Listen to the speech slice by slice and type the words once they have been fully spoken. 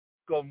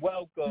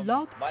welcome.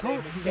 Log My Talk name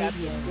is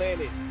Captain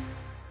Planet.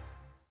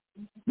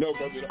 No,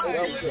 brother.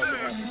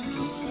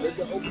 There's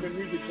the opening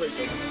music play,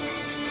 brother.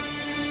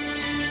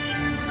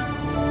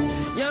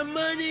 Your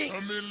money.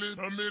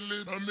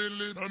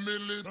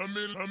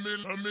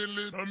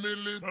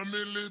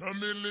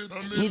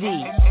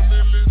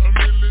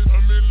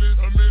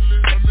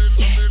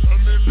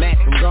 Mac,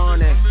 I'm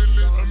gonna.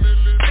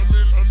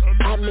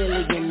 A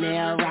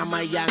millionaire, I'm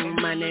a young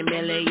money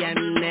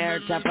millionaire,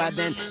 tougher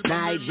than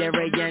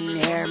Nigerian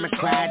hair. My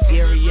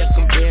criteria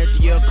compared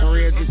to your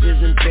career just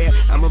isn't fair.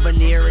 I'm a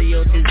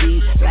venereal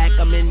disease, like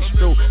a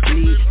menstrual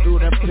bleed through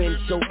the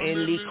pencil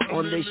and leak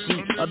on the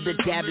sheet of the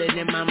tablet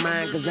in my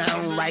mind. Cause I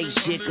don't write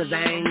shit, cause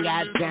I ain't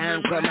got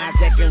time. Cause my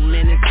seconds,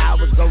 minutes,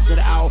 hours go to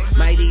the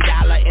almighty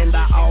dollar and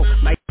the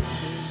almighty.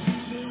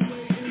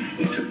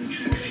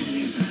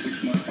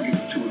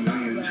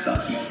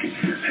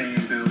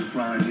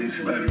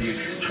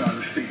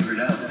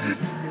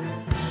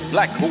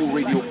 Black Hole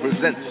Radio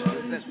presents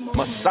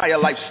Messiah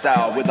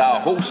Lifestyle with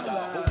our host,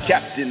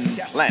 Captain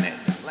Planet.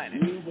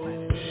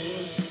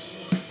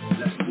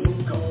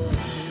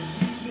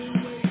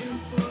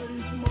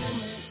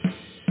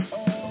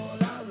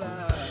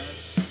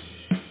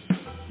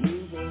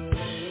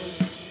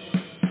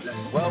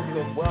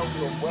 Welcome,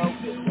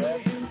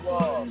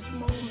 everyone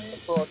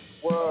across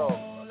the world.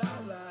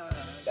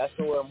 That's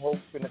where I'm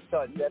hoping to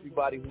touch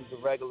everybody who's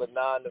a regular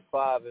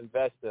 9-to-5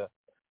 investor.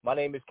 My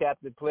name is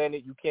Captain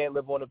Planet. You can't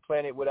live on a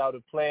planet without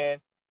a plan.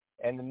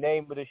 And the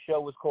name of the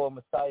show is called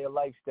Messiah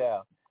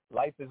Lifestyle.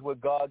 Life is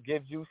what God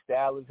gives you.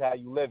 Style is how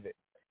you live it.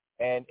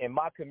 And in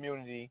my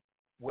community,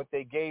 what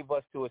they gave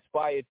us to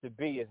aspire to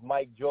be is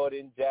Mike,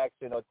 Jordan,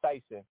 Jackson, or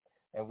Tyson.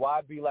 And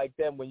why be like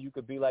them when you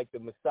could be like the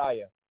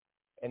Messiah?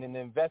 And in the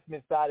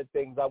investment side of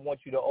things, I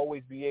want you to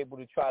always be able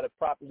to try to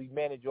properly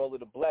manage all of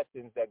the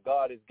blessings that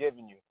God has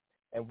given you.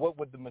 And what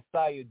would the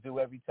Messiah do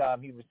every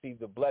time he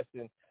received a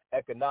blessing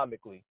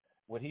economically?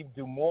 Would he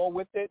do more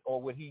with it,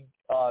 or would he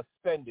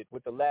spend it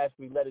with the last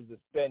three letters of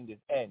spend is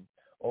N?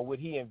 Or would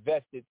he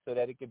invest it so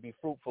that it could be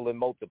fruitful and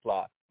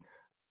multiply?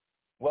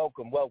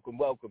 Welcome.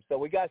 So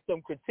we got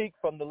some critique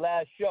from the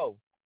last show.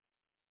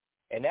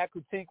 And that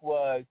critique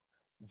was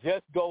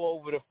just go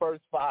over the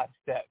first 5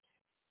 steps.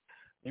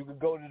 You could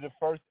go to the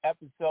first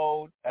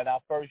episode at our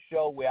first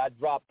show where I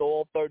dropped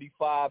all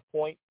 35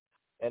 points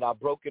and I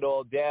broke it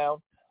all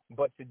down.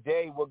 But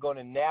today we're going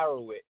to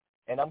narrow it.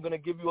 And I'm going to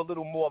give you a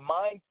little more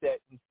mindset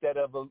instead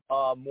of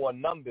more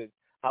numbers.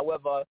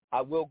 However, I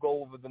will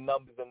go over the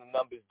numbers, and the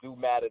numbers do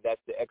matter.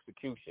 That's the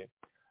execution.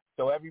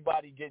 So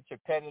everybody get your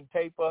pen and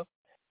paper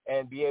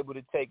and be able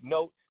to take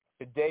notes.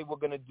 Today we're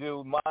going to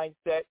do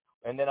mindset,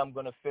 and then I'm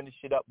going to finish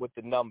it up with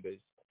the numbers.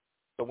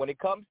 So when it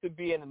comes to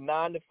being a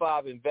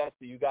 9-to-5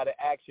 investor, you got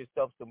to ask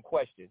yourself some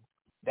questions.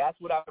 That's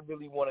what I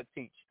really want to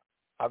teach.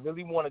 I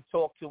really want to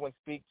talk to and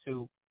speak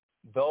to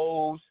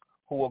those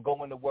who are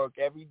going to work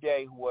every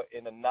day, who are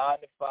in a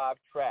 9-to-5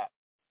 trap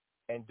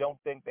and don't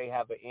think they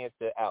have an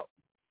answer out.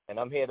 And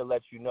I'm here to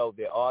let you know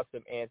there are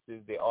some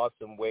answers, there are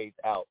some ways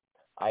out.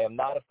 I am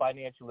not a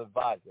financial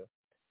advisor.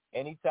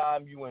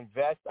 Anytime you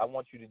invest, I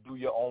want you to do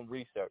your own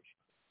research.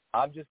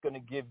 I'm just going to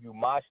give you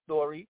my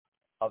story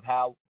of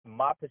how,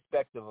 my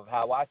perspective of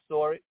how I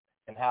saw it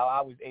and how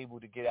I was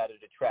able to get out of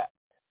the trap.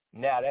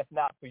 Now, that's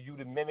not for you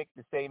to mimic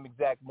the same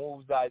exact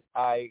moves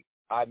I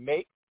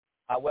make.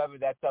 However,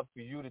 that's up for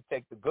you to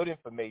take the good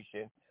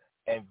information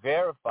and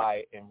verify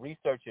it and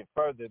research it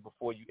further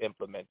before you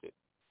implement it.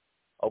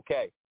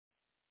 Okay.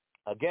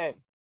 Again,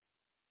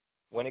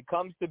 when it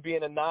comes to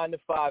being a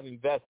 9-to-5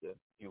 investor,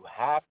 you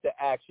have to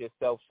ask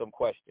yourself some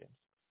questions.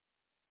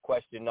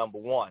 Question number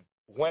 1,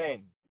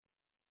 when?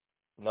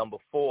 Number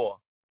 4,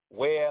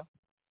 where?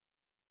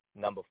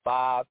 Number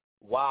 5,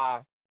 why?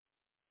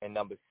 And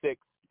number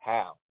 6,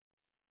 how?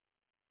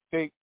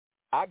 See,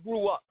 I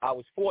grew up, I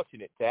was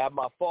fortunate to have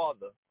my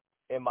father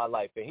in my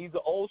life, and he's an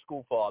old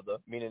school father,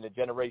 meaning the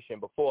generation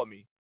before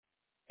me.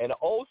 And the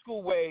old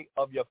school way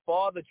of your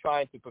father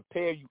trying to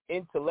prepare you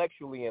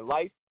intellectually in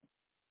life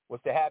was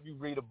to have you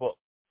read a book.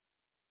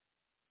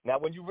 Now,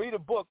 when you read a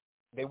book,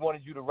 they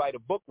wanted you to write a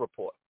book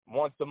report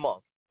once a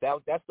month.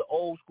 That's the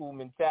old school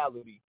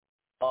mentality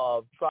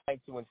of trying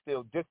to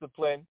instill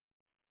discipline,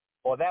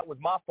 or that was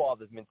my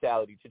father's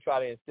mentality, to try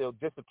to instill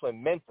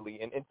discipline mentally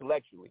and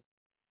intellectually.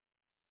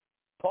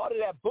 Part of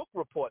that book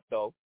report,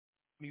 though,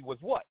 was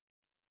what?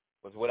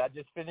 Was what I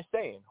just finished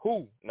saying.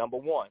 Who, number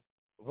 1.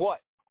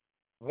 What,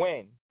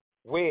 when,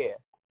 where,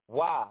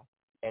 why,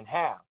 and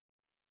how.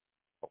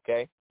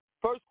 Okay?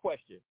 First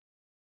question,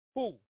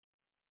 who?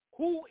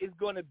 Who is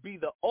going to be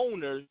the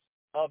owners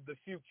of the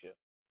future?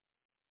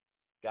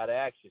 Got to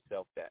ask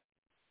yourself that.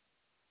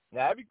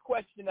 Now, every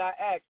question I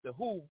ask, the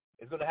who,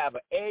 is going to have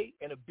an A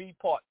and a B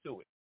part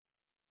to it.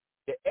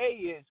 The A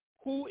is,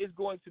 who is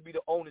going to be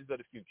the owners of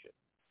the future?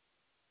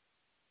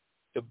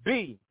 The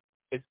B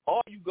is,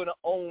 are you going to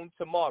own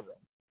tomorrow?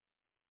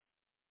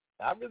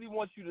 Now, I really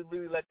want you to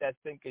really let that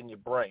sink in your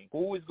brain.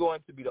 Who is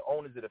going to be the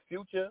owners of the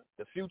future?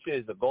 The future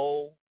is a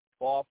goal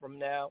far from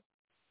now.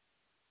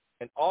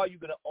 And are you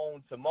going to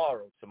own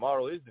tomorrow?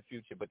 Tomorrow is the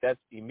future, but that's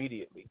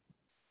immediately.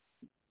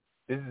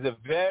 This is a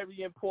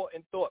very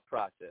important thought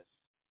process.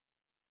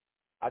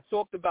 I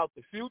talked about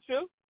the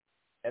future,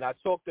 and I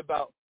talked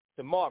about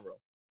tomorrow.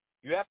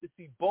 You have to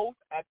see both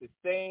at the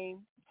same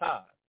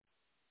time.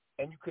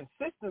 And you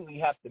consistently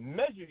have to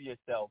measure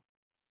yourself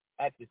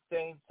at the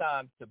same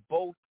time to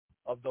both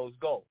of those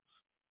goals.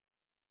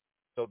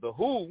 So the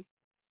who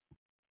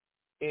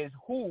is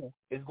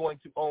going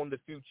to own the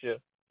future,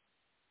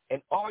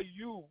 and are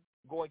you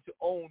going to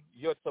own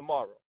your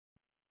tomorrow?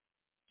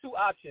 Two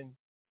options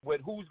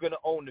with who's going to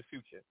own the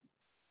future.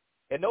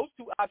 And those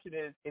two options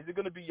is it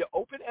going to be your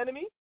open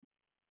enemy,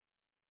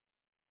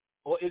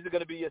 or is it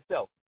going to be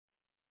yourself?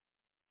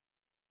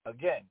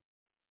 Again,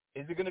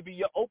 is it going to be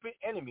your open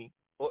enemy,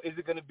 or is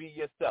it going to be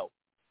yourself?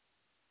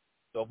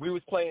 So if we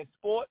was playing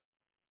sport,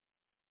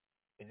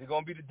 is it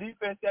going to be the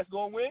defense that's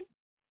going to win,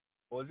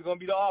 or is it going to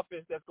be the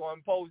offense that's going to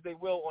impose their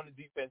will on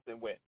the defense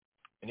and win?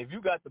 And if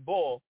you got the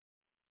ball,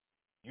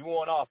 you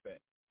want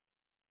offense.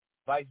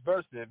 Vice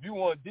versa. If you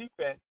want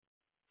defense,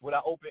 what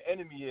our open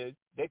enemy is,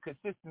 they're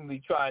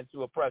consistently trying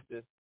to oppress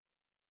us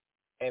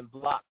and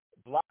block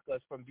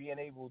us from being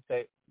able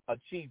to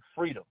achieve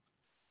freedom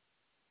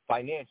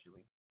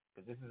financially,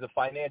 because this is a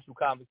financial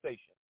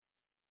conversation.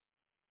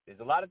 There's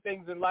a lot of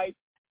things in life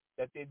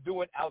that they're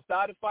doing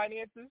outside of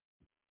finances,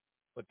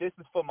 but this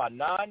is for my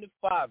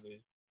 9-to-5ers,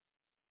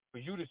 for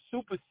you to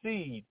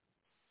supersede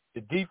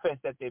the defense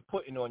that they're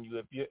putting on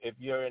you if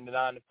you're in the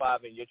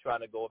 9-to-5 and you're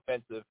trying to go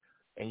offensive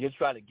and you're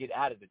trying to get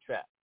out of the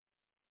trap.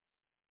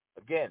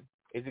 Again,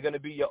 is it going to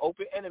be your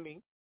open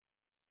enemy,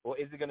 or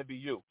is it going to be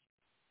you?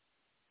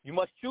 You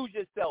must choose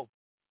yourself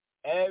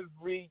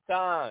every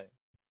time.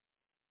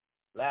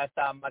 Last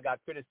time I got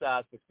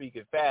criticized for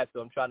speaking fast,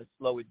 so I'm trying to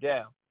slow it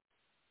down.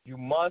 You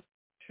must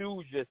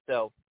choose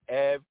yourself,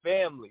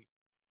 family,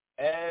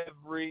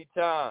 every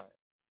time.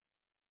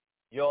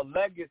 Your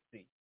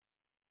legacy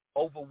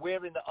over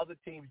wearing the other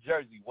team's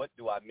jersey. What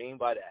do I mean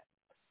by that?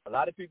 A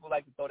lot of people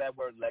like to throw that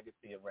word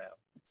legacy around.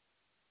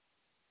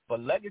 But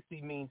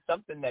legacy means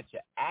something that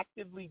you're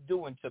actively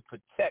doing to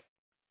protect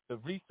the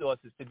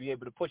resources to be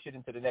able to push it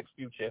into the next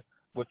future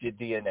with your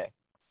DNA.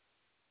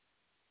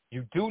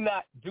 You do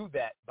not do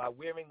that by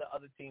wearing the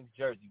other team's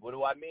jersey. What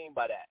do I mean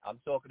by that? I'm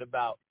talking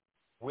about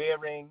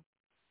wearing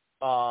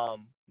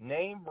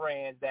name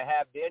brands that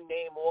have their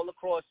name all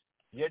across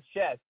your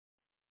chest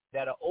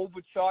that are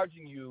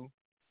overcharging you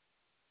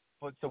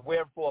to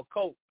wear for a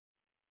coat,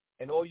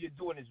 and all you're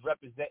doing is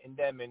representing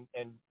them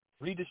and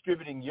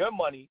redistributing your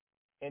money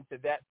into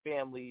that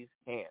family's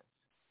hands.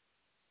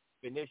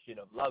 Definition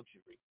of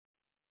luxury.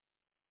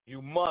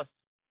 You must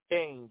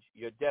change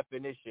your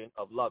definition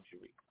of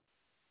luxury.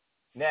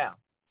 Now,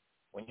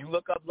 when you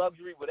look up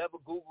luxury, whatever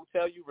Google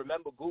tell you,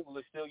 remember Google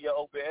is still your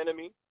open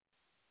enemy.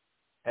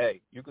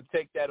 Hey, you can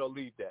take that or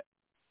leave that.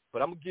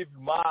 But I'm going to give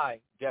you my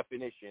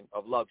definition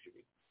of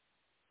luxury.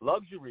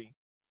 Luxury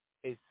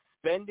is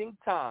spending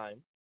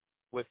time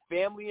with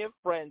family and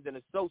friends and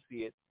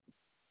associates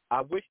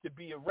I wish to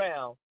be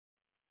around.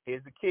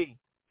 Here's the key: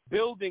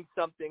 building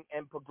something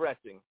and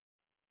progressing.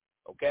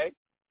 Okay?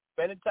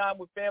 Spending time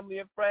with family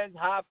and friends,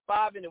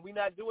 high-fiving, and we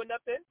not doing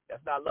nothing,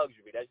 that's not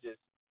luxury. That's just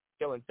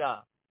killing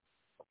time.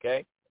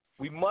 Okay?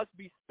 We must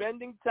be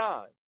spending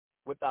time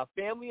with our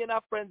family and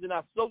our friends and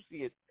our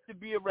associates to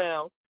be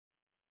around,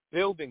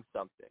 building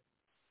something,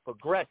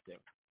 progressing.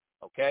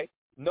 Okay?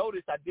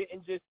 Notice I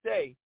didn't just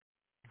say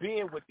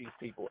being with these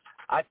people.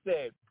 I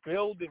said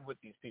building with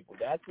these people.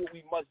 That's what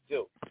we must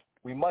do.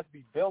 We must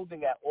be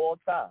building at all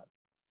times.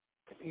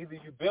 Either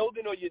you're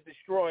building or you're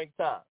destroying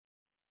time.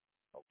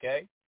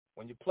 Okay?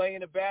 When you're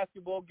playing a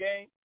basketball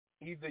game,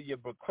 either you're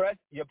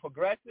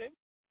progressing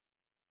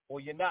or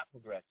you're not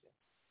progressing.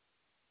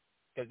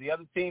 Because the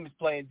other team is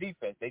playing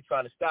defense. They're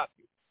trying to stop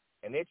you.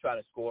 And they're trying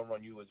to score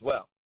on you as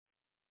well.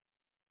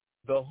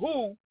 The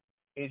who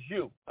is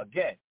you.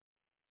 Again,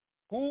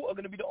 who are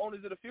going to be the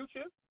owners of the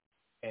future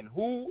and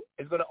who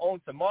is going to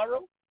own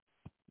tomorrow?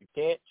 You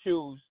can't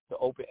choose the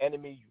open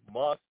enemy. You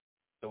must.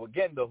 So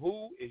again, the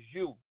who is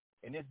you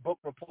in this book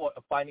report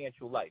of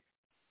financial life.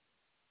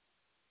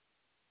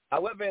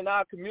 However, in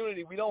our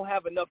community, we don't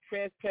have enough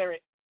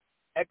transparent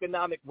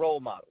economic role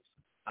models.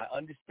 I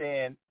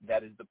understand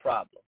that is the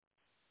problem.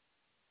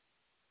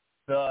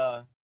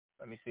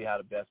 Let me see how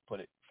to best put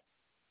it.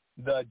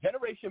 The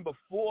generation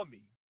before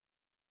me,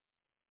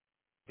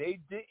 they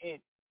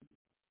didn't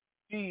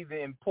see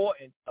the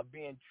importance of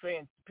being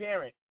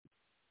transparent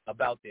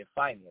about their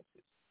finances.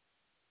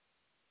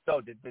 So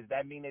does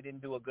that mean they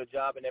didn't do a good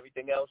job in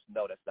everything else?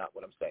 No, that's not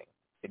what I'm saying.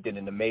 They did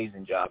an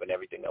amazing job in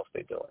everything else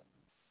they're doing.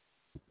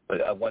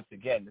 But once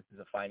again, this is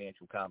a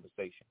financial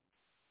conversation.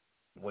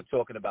 We're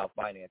talking about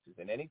finances.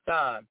 And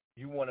anytime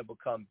you want to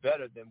become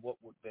better than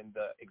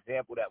the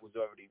example that was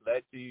already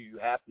led to you, you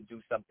have to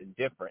do something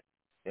different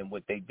than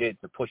what they did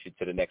to push it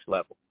to the next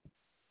level.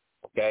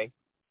 Okay?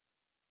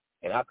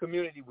 In our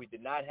community, we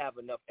did not have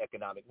enough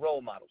economic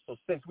role models. So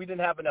since we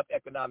didn't have enough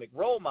economic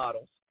role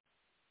models,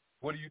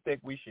 what do you think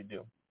we should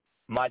do?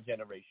 My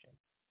generation.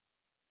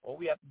 All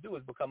we have to do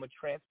is become a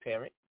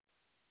transparent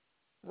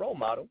role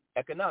model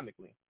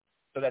economically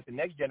so that the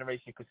next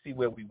generation could see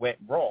where we went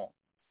wrong.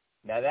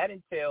 Now, that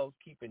entails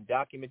keeping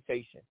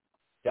documentation.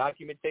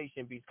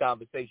 Documentation beats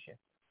conversation.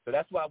 So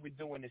that's why we're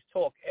doing this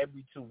talk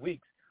every 2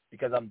 weeks,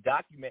 because I'm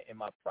documenting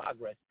my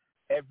progress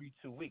every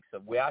 2 weeks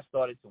of where I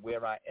started to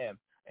where I am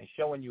and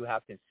showing you how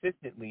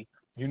consistently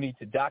you need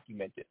to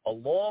document it,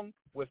 along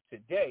with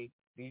today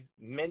these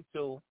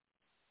mental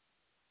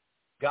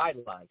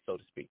guidelines, so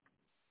to speak,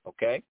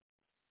 okay?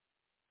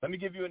 Let me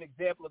give you an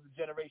example of the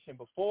generation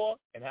before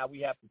and how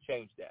we have to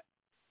change that.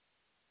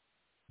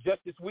 Just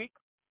this week,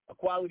 a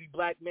quality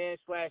black man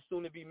 /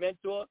 soon-to-be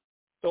mentor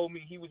told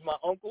me he was my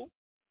uncle,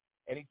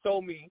 and he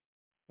told me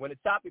when the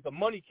topic of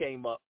money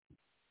came up,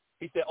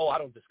 he said, I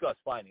don't discuss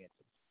finances.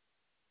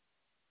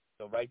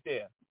 So right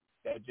there,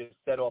 that just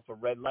set off a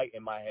red light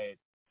in my head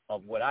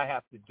of what I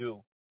have to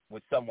do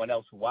with someone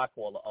else who I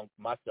call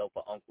myself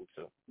an uncle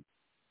to.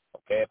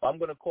 Okay, if I'm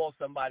going to call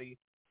somebody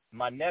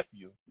my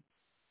nephew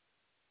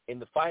in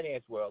the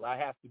finance world, I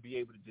have to be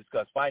able to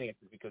discuss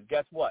finances, because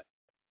guess what?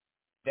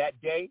 That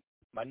day,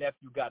 my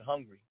nephew got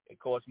hungry. It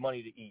cost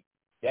money to eat.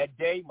 That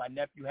day, my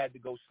nephew had to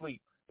go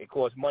sleep. It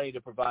cost money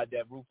to provide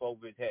that roof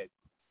over his head.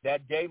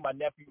 That day, my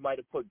nephew might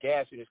have put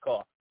gas in his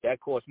car. That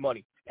costs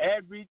money.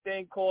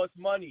 Everything costs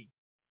money.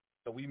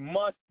 So we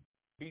must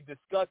be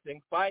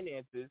discussing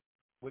finances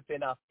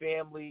within our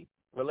family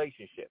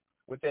relationship,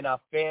 within our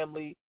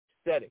family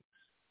settings.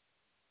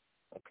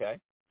 Okay?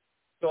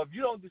 So if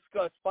you don't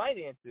discuss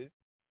finances,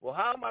 well,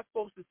 how am I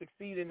supposed to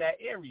succeed in that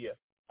area,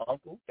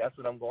 Uncle? That's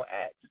what I'm going to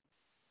ask.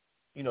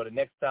 You know, the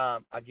next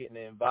time I get in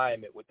an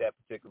environment with that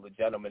particular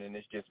gentleman and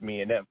it's just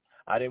me and them,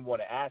 I didn't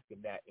want to ask him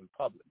that in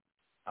public.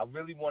 I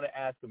really want to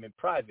ask him in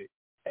private,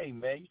 hey,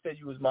 man, you said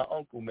you was my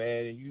uncle,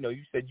 man, and,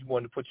 you said you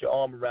wanted to put your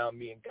arm around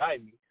me and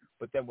guide me,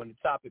 but then when the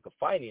topic of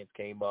finance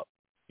came up,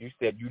 you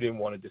said you didn't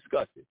want to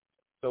discuss it.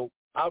 So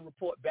I'll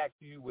report back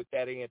to you what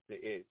that answer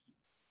is,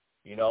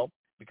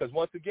 because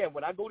once again,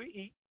 when I go to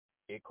eat,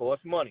 it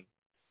costs money.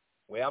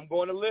 Where I'm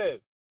going to live,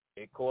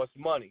 it costs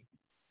money.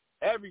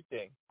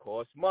 Everything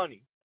costs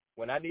money.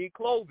 When I need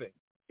clothing,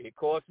 it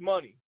costs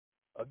money.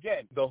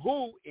 Again, the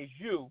who is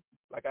you,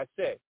 like I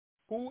said.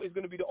 Who is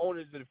going to be the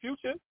owners of the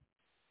future?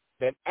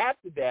 Then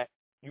after that,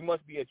 you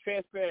must be a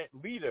transparent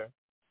leader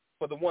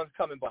for the ones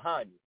coming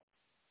behind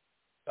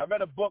you. I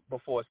read a book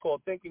before. It's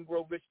called Think and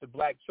Grow Rich, The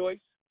Black Choice.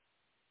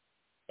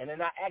 And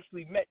then I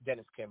actually met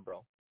Dennis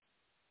Kimbrough.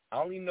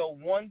 I only know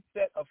one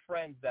set of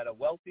friends that are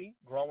wealthy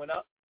growing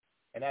up,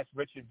 and that's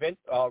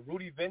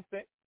Rudy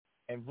Vincent.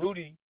 And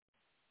Rudy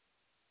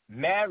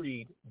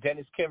married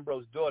Dennis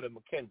Kimbrough's daughter,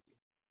 Mackenzie.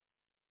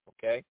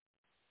 Okay?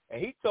 And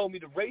he told me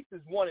the race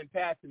is won in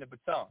passing the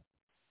baton.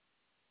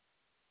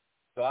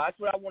 So that's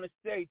what I want to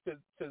say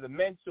to the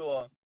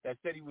mentor that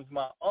said he was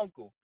my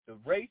uncle. The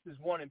race is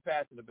won in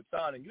passing the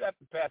baton, and you have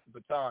to pass the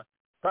baton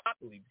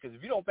properly, because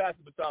if you don't pass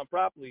the baton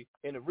properly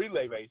in a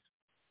relay race,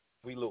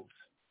 we lose.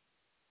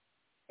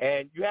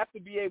 And you have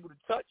to be able to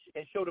touch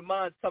and show the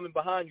minds coming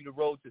behind you the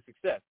road to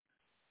success.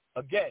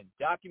 Again,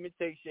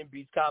 documentation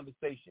beats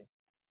conversation.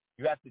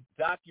 You have to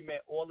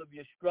document all of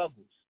your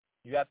struggles.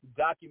 You have to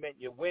document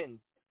your wins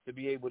to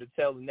be able to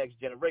tell the next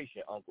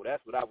generation, Uncle.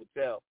 That's what I would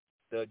tell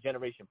the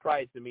generation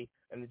prior to me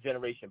and the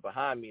generation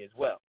behind me as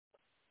well.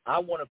 I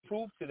want to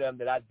prove to them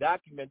that I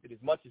documented as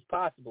much as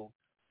possible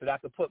so that I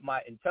could put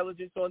my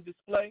intelligence on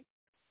display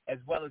as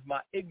well as my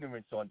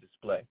ignorance on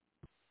display.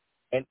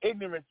 And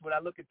ignorance, when I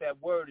look at that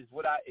word, is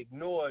what I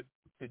ignored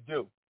to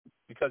do,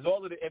 because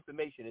all of the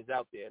information is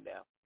out there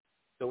now.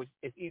 So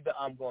it's either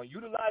I'm going to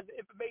utilize the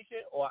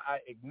information or I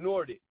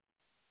ignored it.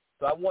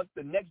 So I want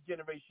the next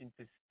generation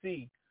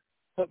to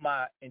put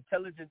my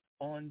intelligence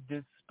on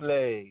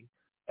display,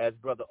 as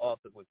Brother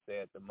Arthur would say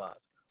at the mosque.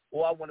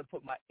 Or I want to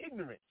put my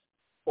ignorance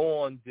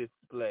on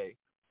display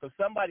so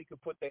somebody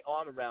could put their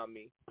arm around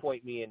me,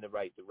 point me in the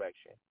right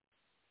direction.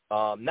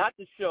 Not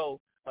to show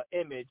an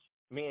image,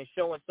 meaning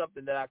showing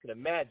something that I can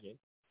imagine,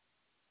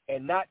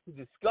 and not to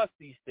discuss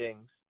these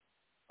things,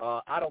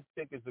 I don't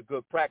think is a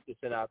good practice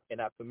in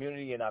our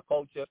community, in our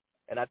culture,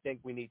 and I think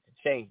we need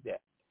to change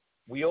that.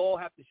 We all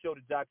have to show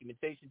the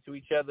documentation to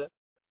each other.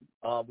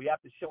 We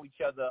have to show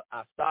each other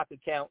our stock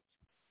accounts.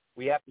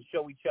 We have to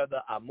show each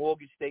other our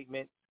mortgage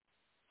statements.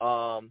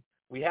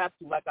 We have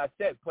to, like I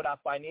said, put our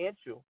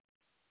financial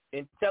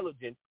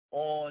intelligence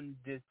on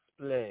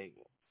display,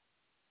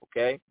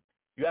 okay?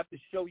 You have to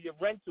show your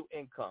rental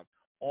income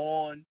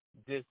on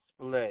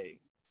display.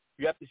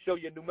 You have to show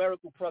your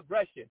numerical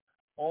progression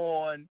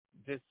on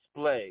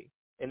display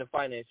in the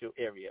financial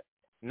area,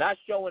 not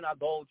showing our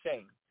gold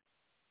chains.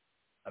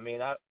 I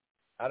mean, I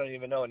don't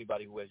even know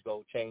anybody who wears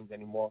gold chains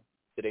anymore,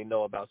 so they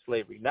know about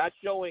slavery. Not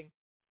showing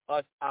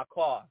us our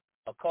car,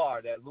 a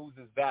car that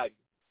loses value,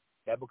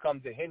 that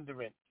becomes a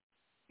hindrance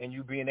in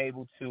you being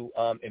able to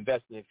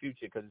invest in the future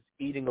because it's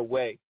eating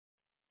away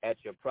at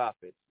your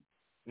profits.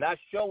 Not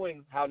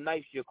showing how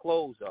nice your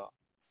clothes are.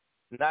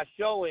 Not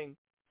showing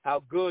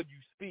how good you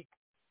speak.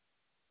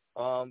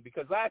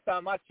 Because last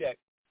time I checked,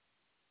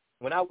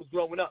 when I was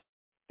growing up,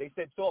 they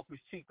said talk was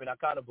cheap, and I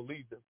kind of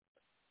believed them.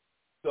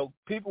 So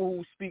people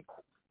who speak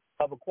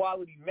of a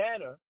quality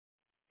manner,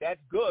 that's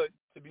good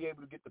to be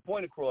able to get the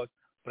point across.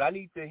 But I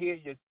need to hear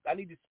you. I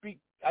need to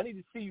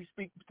see you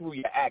speak through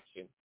your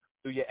action,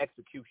 through your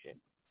execution.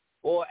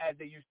 Or as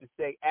they used to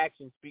say,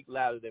 actions speak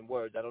louder than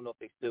words. I don't know if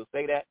they still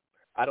say that.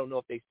 I don't know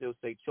if they still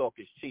say chalk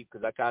is cheap,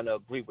 because I kind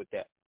of agree with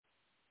that.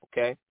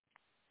 Okay?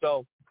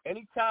 So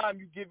anytime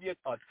you give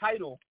a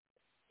title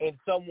in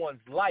someone's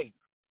life,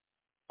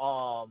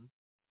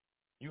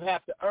 you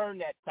have to earn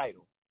that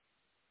title.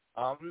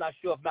 I'm not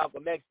sure if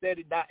Malcolm X said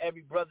it. Not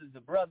every brother's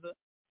a brother.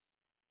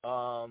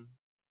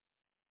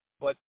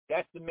 But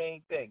that's the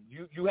main thing.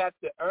 You have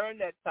to earn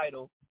that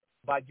title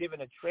by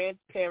giving a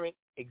transparent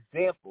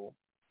example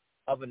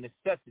of a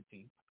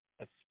necessity,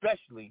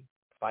 especially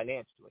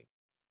financially.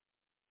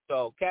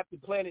 So Captain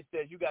Planet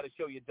says you got to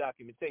show your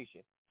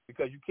documentation,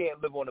 because you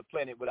can't live on a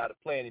planet without a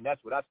plan, and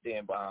that's what I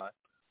stand behind.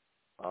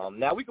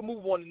 Now we can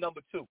move on to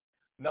number 2.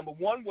 Number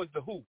 1 was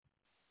the who.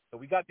 So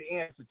we got the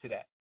answer to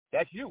that.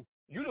 That's you.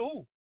 You the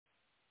who.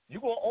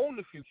 You're going to own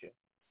the future.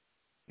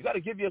 You got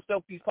to give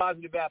yourself these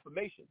positive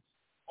affirmations.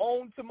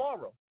 Own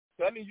tomorrow.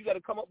 So that means you got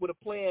to come up with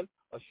a plan,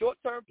 a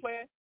short-term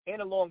plan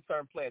and a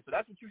long-term plan. So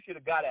that's what you should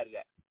have got out of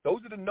that.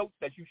 Those are the notes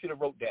that you should have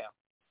wrote down.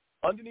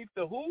 Underneath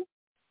the who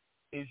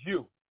is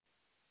you.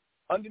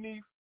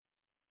 Underneath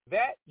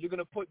that, you're going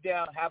to put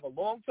down, have a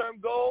long-term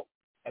goal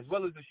as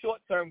well as a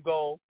short-term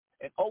goal,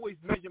 and always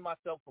measure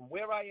myself from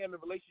where I am in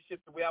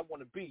relationship to where I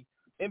want to be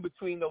in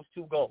between those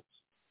two goals.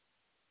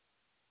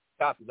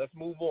 Copy. Let's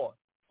move on.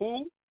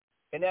 Who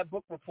in that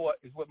book report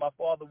is what my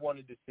father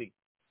wanted to see.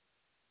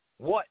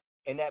 What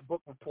in that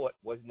book report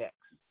was next?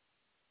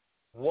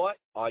 What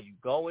are you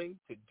going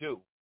to do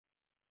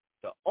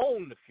to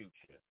own the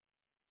future?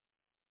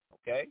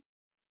 Okay?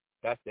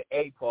 That's the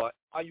A part.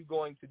 Are you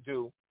going to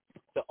do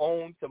to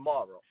own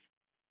tomorrow?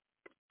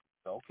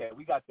 Okay,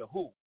 we got the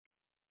who.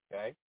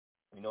 Okay?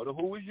 We know the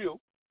who is you.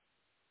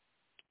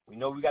 We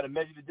know we got to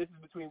measure the distance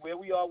between where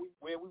we are,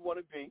 where we want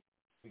to be.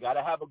 We got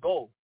to have a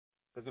goal.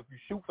 Because if you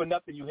shoot for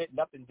nothing, you hit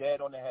nothing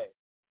dead on the head.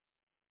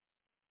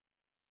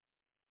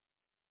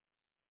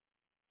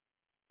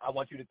 I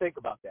want you to think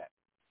about that.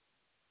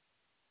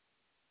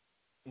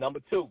 Number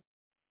 2,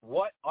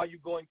 what are you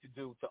going to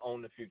do to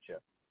own the future?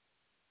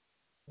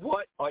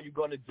 What are you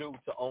going to do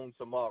to own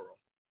tomorrow?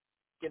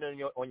 Get it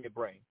on your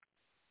brain.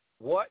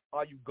 What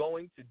are you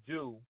going to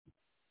do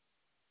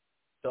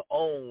to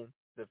own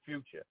the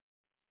future?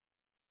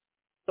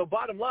 So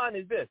bottom line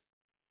is this.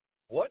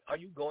 What are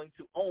you going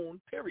to own,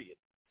 period?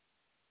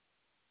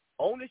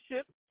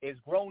 Ownership is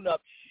grown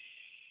up.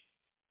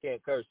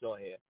 Can't curse on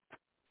here.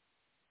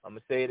 I'm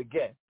going to say it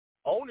again.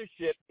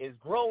 Ownership is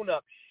grown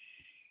up.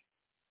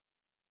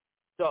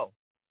 So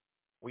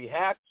we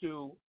have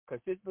to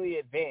consistently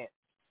advance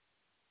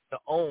to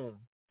own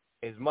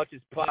as much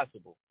as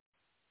possible.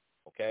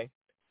 Okay?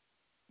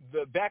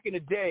 Back in the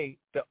day,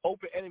 the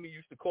open enemy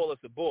used to call us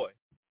a boy.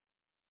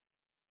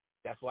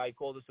 That's why he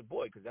called us a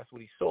boy, because that's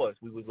what he saw us.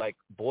 We was like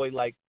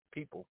boy-like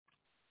people.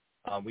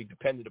 We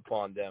depended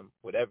upon them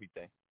with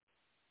everything.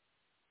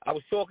 I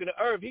was talking to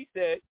Irv. He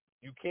said,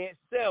 you can't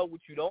sell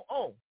what you don't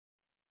own.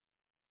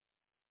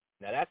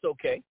 Now, that's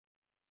okay,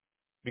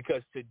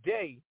 because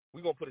today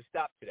we're going to put a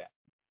stop to that.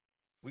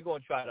 We're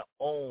going to try to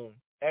own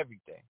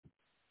everything,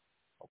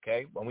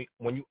 okay?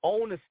 When you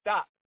own a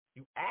stock,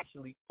 you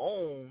actually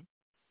own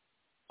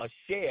a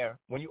share.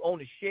 When you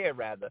own a share,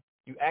 rather,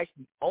 you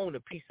actually own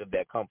a piece of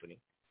that company,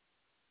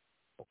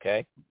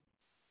 okay?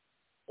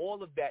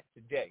 All of that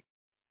today,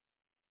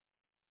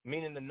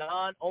 meaning the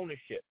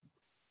non-ownership,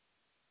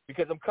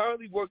 because I'm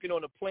currently working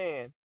on a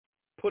plan,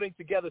 putting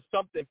together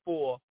something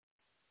for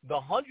the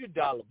 $100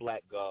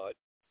 Blackguard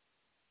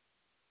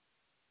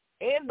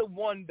and the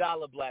 $1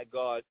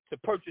 Blackguard to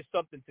purchase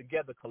something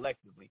together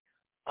collectively.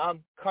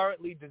 I'm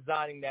currently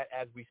designing that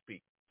as we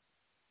speak.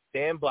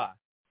 Stand by.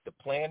 The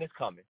plan is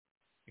coming.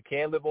 You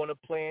can't live on a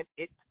plan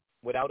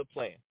without a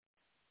plan.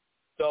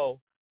 So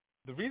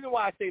the reason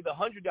why I say the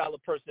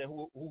 $100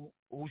 person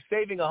who's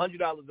saving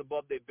 $100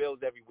 above their bills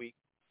every week,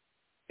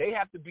 they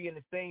have to be in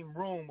the same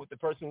room with the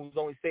person who's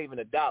only saving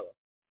 $1,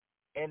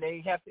 and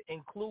they have to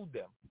include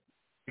them.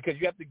 Because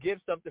you have to give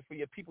something for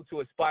your people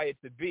to aspire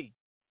to be.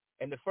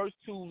 And the first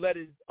 2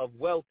 letters of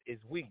wealth is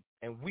we.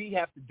 And we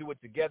have to do it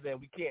together,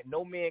 and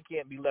no man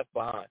can't be left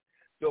behind.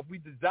 So if we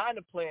design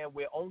a plan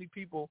where only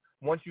people,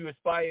 once you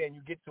aspire and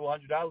you get to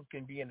 $100,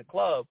 can be in the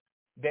club,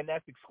 then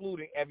that's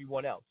excluding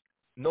everyone else.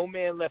 No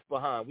man left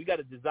behind. We got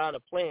to design a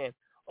plan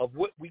of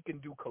what we can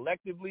do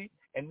collectively,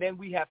 and then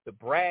we have to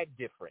brag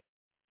different.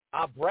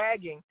 Our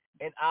bragging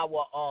and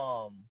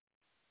our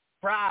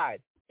pride,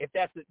 if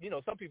that's,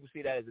 some people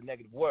see that as a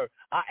negative word.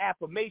 Our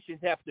affirmations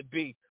have to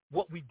be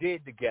what we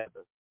did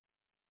together.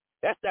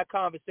 That's that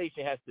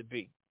conversation has to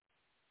be.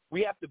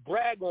 We have to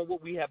brag on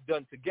what we have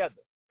done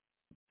together.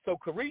 So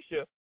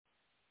Carisha,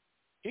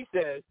 he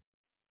says,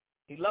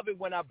 he love it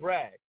when I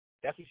brag.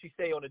 That's what she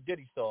say on the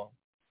Diddy song,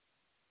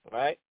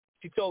 right?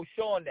 She told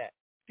Sean that.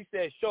 She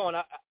said, Sean,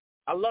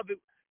 I love it.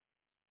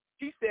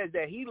 She says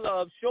that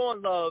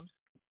Sean loves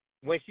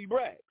when she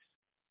brags.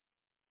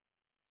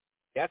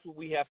 That's what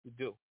we have to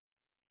do.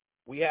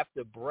 we have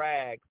to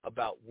brag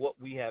about what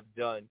we have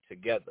done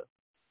together.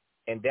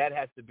 And that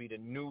has to be the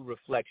new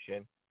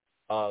reflection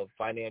of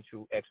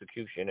financial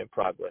execution and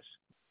progress.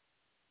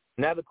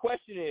 Now, the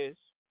question is,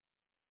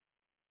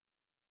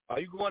 are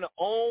you going to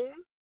own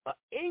an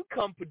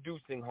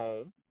income-producing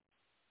home?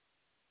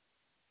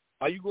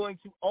 Are you going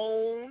to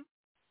own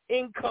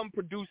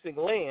income-producing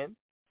land?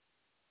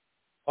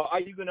 Or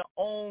are you going to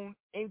own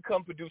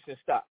income-producing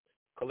stocks,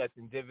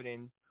 collecting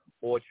dividends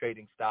or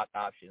trading stock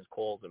options,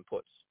 calls, and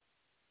puts?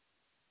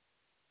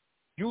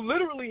 You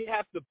literally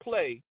have to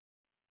play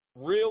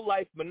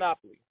real-life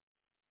Monopoly.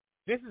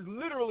 This is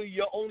literally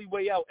your only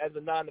way out as a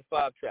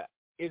 9-to-5 trap,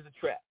 is a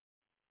trap.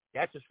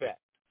 That's just fact.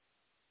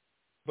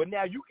 But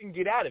now you can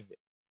get out of it.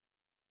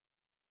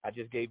 I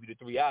just gave you the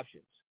 3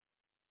 options.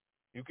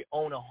 You can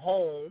own a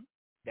home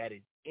that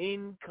is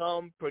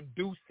income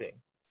producing.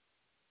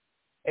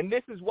 And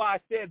this is why I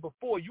said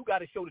before, you got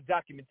to show the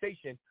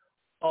documentation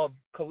of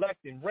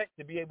collecting rent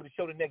to be able to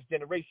show the next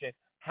generation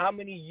how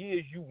many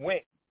years you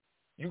went.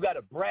 You got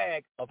to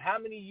brag of how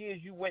many years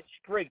you went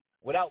straight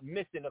without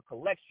missing a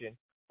collection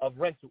of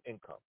rental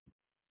income.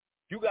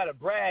 You got to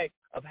brag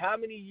of how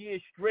many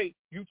years straight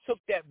you took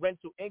that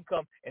rental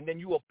income and then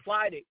you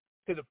applied it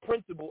to the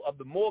principal of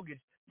the mortgage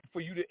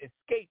for you to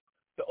escape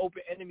the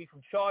open enemy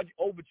from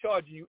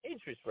overcharging you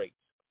interest rates.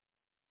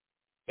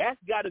 That's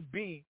got to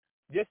be,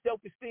 your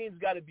self-esteem's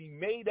got to be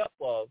made up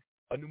of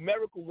a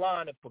numerical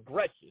line of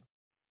progression.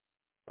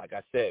 Like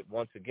I said,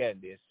 once again,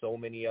 there's so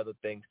many other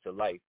things to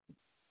life.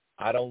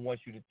 I don't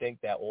want you to think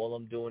that all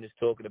I'm doing is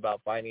talking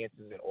about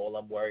finances and all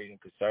I'm worried and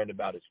concerned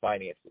about is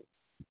finances.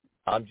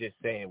 I'm just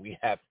saying we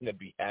happen to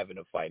be having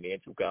a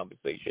financial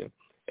conversation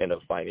and a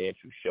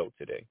financial show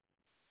today.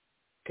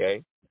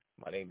 Okay?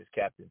 My name is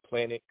Captain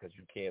Planet because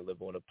you can't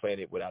live on a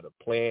planet without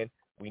a plan.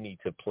 We need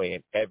to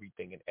plan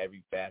everything in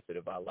every facet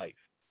of our life.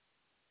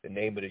 The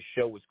name of the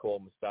show is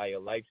called Messiah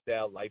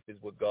Lifestyle. Life is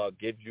what God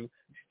gives you.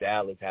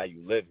 Style is how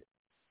you live it.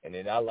 And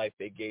in our life,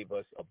 they gave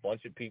us a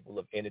bunch of people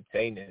of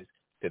entertainers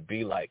to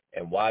be like.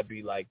 And why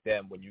be like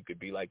them when you could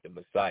be like the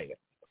Messiah?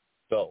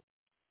 So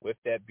with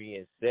that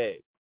being said,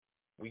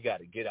 we got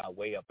to get our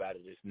way up out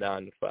of this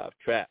 9-to-5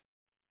 trap.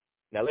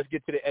 Now let's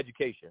get to the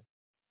education.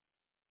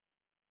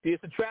 See,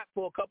 it's a trap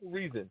for a couple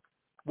reasons.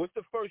 What's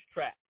the first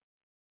trap?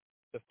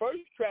 The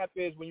first trap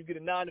is when you get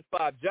a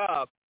 9-to-5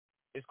 job,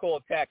 it's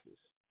called taxes.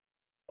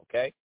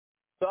 Okay?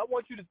 So I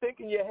want you to think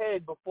in your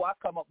head before I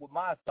come up with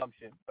my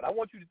assumption, but I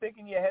want you to think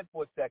in your head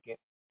for a second,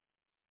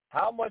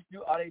 how much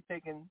are they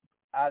taking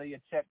out of your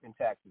check in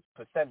taxes,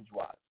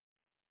 percentage-wise?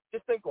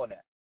 Just think on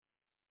that.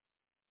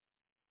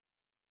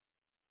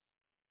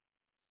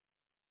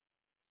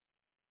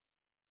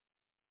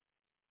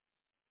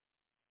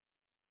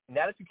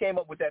 Now that you came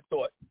up with that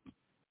thought,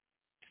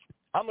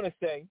 I'm going to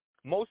say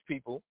most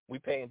people, we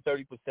paying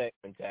 30%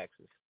 in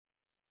taxes.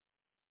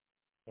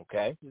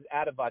 Okay? This is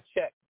out of our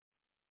check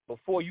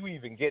before you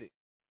even get it.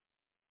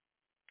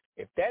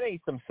 If that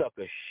ain't some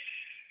sucker,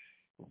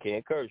 we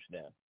can't curse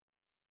now.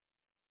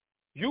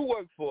 You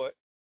work for it,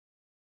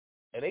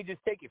 and they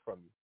just take it from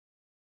you.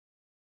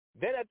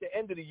 Then at the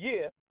end of the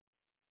year,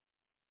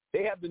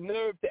 they have the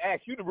nerve to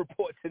ask you to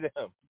report to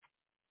them.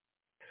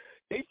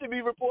 They should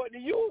be reporting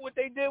to you what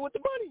they did with the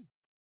money.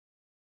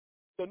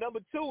 So number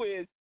 2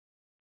 is,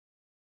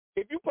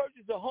 if you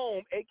purchase a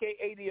home,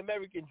 a.k.a. the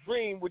American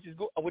dream, which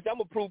I'm going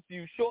to prove to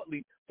you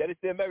shortly that it's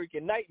the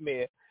American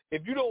nightmare,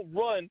 if you don't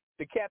run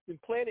the Captain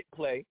Planet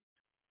play,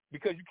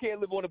 because you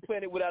can't live on a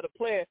planet without a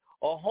plan,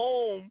 a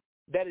home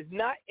that is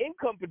not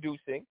income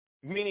producing,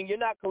 meaning you're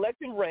not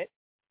collecting rent,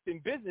 in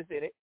business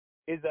in it,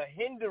 is a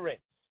hindrance.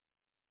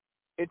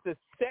 It's a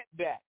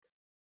setback.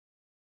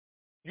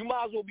 You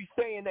might as well be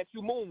saying that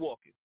you're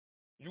moonwalking.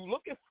 You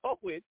looking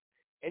forward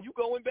and you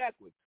going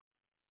backwards.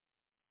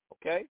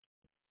 Okay?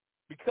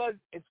 Because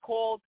it's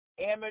called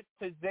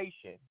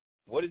amortization.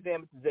 What is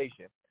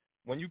amortization?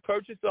 When you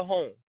purchase a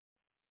home,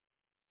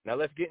 now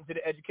let's get into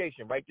the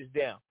education. Write this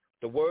down.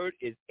 The word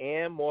is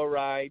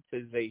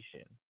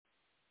amortization.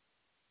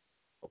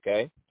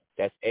 Okay?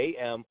 That's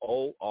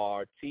amortization.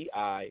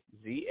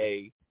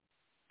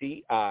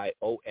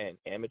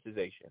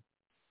 Amortization.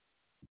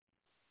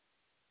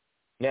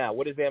 Now,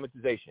 what is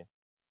amortization?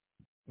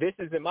 This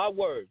is, in my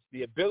words,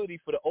 the ability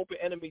for the open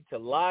enemy to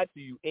lie to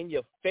you in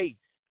your face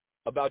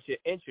about your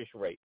interest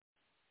rate.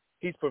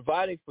 He's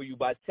providing for you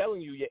by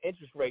telling you your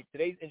interest rate.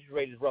 Today's interest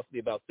rate is roughly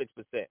about 6%.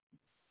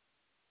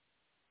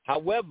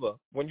 However,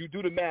 when you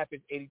do the math,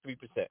 it's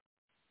 83%.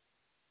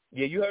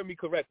 Yeah, you heard me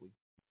correctly.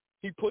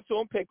 He puts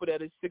on paper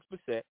that it's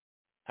 6%.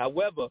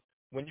 However,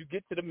 when you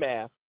get to the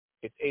math,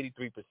 it's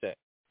 83%.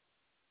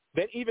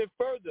 Then even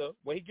further,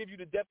 when he gives you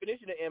the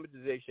definition of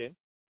amortization,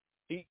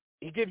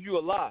 he gives you a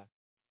lie.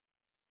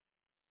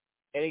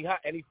 And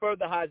he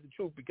further hides the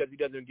truth because he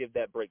doesn't give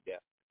that breakdown.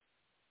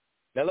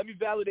 Now, let me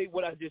validate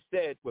what I just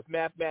said with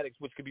mathematics,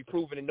 which can be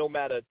proven in no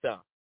matter of time.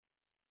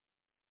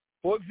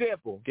 For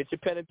example, get your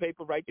pen and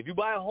paper right. If you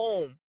buy a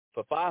home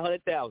for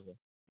 $500,000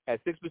 at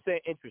 6%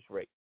 interest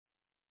rate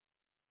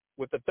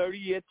with a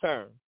 30-year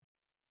term,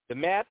 the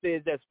math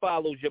is as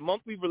follows. Your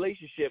monthly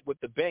relationship with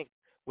the bank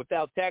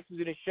without taxes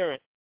and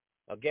insurance,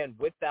 again,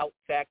 without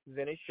taxes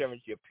and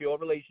insurance, your pure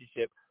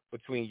relationship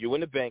between you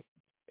and the bank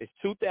is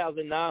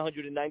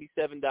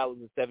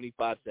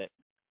 $2,997.75.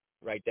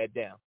 Write that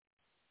down.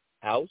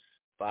 House,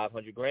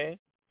 $500,000.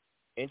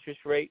 Interest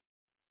rate,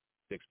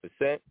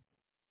 6%.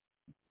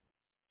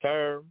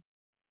 Term,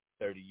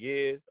 30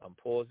 years. I'm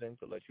pausing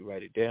to let you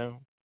write it down.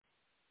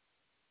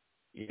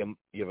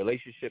 Your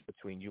relationship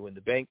between you and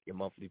the bank, your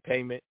monthly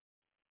payment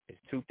is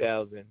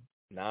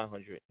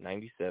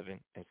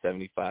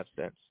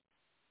 $2,997.75.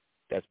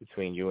 That's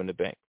between you and the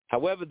bank.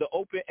 However, the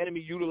open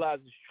enemy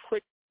utilizes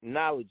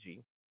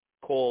technology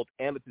called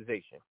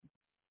amortization,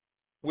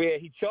 where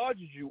he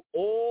charges you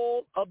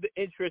all of the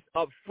interest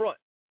up front.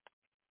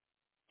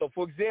 So,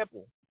 for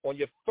example, on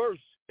your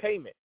first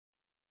payment,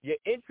 your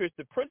interest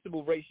to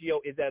principal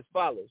ratio is as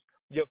follows.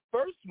 Your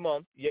first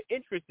month, your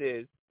interest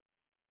is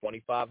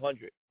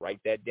 $2,500.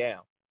 Write that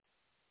down.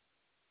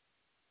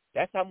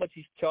 That's how much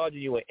he's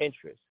charging you in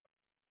interest.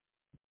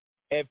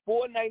 And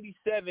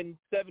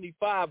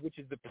 $497.75, which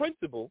is the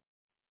principal,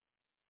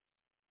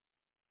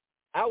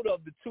 out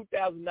of the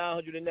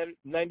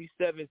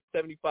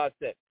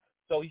 $2,997.75.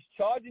 So he's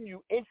charging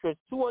you interest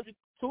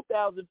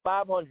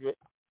 $2,500,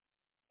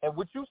 and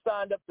what you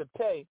signed up to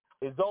pay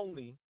is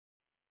only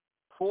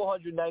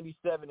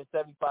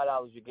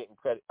 $497.75 you're getting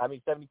credit.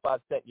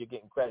 75 cents you're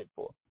getting credit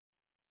for.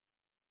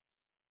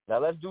 Now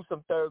let's do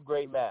some third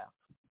grade math.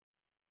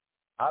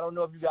 I don't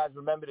know if you guys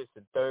remember this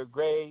in third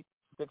grade,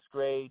 sixth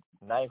grade,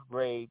 ninth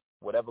grade,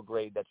 whatever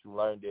grade that you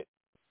learned it.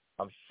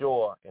 I'm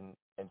sure in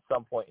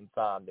some point in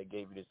time they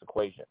gave you this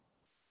equation.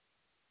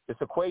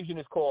 This equation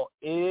is called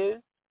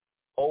is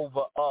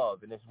over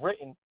of, and it's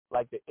written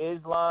like the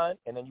is line,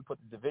 and then you put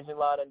the division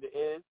line under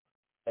is,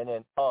 and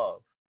then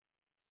of.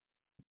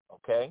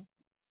 Okay.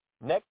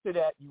 Next to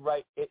that, you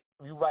write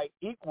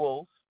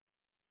equals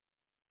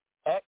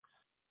x,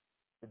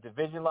 the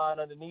division line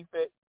underneath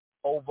it,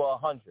 over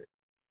 100.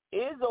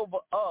 Is over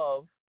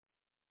of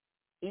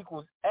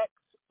equals x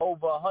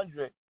over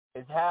 100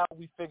 is how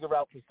we figure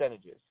out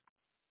percentages.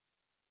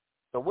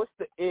 So what's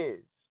the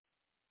is?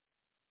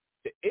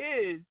 The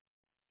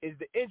is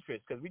the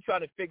interest, because we're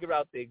trying to figure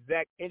out the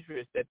exact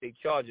interest that they're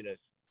charging us.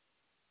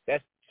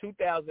 That's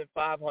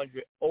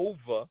 $2,500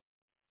 over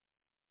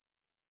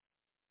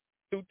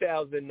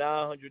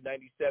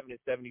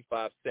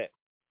 $2,997.75.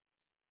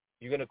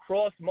 You're going to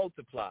cross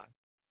multiply.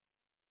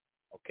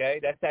 Okay?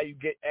 That's how you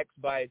get X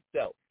by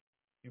itself.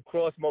 You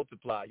cross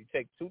multiply. You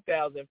take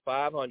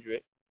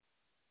 2,500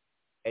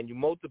 and you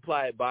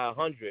multiply it by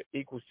 100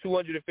 equals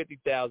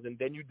 250,000.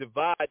 Then you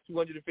divide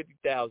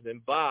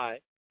 250,000 by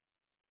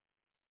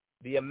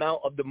the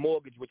amount of the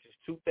mortgage, which is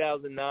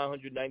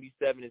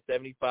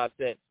 $2,997.75,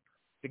 to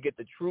get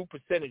the true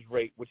percentage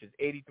rate, which is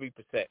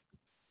 83%.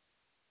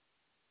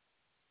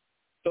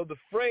 So the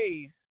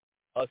phrase,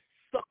 a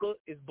sucker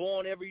is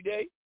born every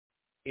day,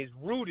 is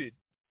rooted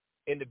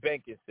in the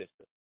banking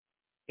system.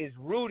 Is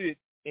rooted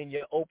in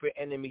your open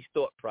enemy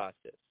thought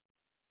process.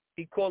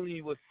 He calling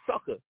you a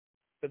sucker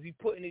because he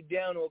putting it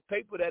down on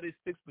paper that is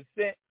 6%,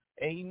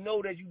 and he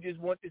know that you just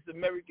want this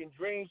American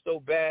dream so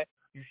bad.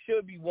 You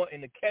should be wanting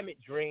the Kemet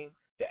dream,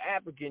 the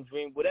African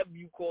dream, whatever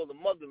you call the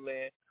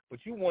motherland,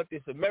 but you want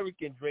this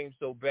American dream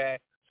so bad.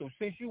 So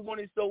since you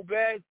want it so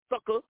bad,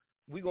 sucker,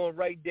 we're going to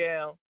write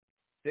down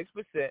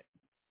 6%,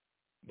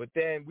 but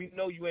then we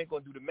know you ain't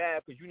going to do the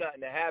math because you're not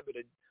in the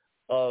habit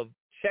of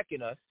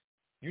checking us.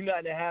 You're not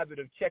in the habit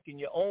of checking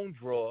your own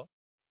drawer.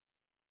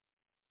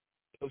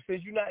 So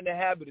since you're not in the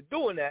habit of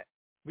doing that,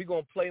 we're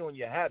going to play on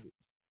your habits,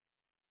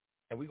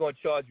 and we're going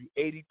to charge you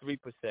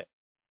 83%.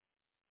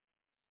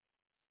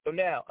 So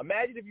now,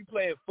 imagine if you're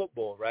playing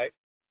football, right?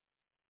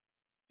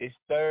 It's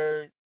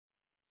 3rd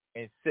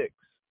and 6.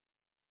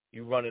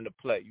 You running the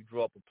play. You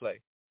draw up a play.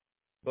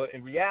 But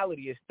in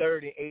reality, it's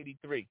 3rd and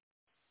 83.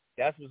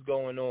 That's what's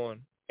going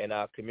on in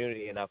our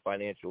community and our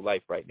financial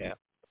life right now.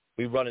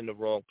 We're running the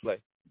wrong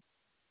play.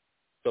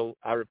 So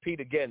I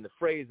repeat again, the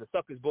phrase, the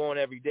sucker's born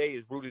every day,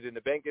 is rooted in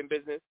the banking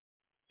business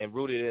and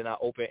rooted in our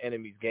open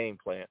enemy's game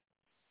plan.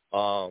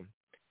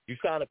 You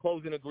sign a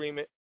closing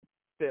agreement,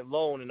 send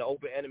loan, and the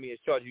open enemy is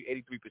charging you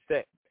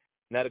 83%.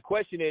 Now the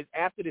question is,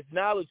 after this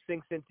knowledge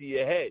sinks into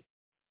your head,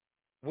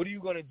 what are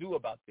you going to do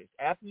about this?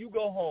 After you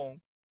go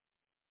home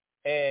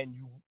and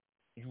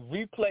you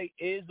replay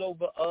is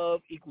over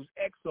of equals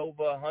X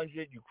over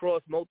 100, you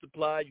cross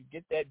multiply, you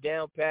get that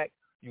down pat,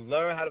 you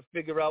learn how to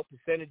figure out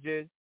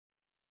percentages,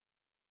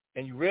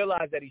 and you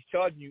realize that he's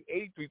charging you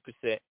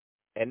 83%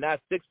 and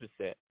not 6%.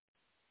 The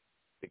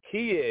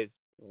key is,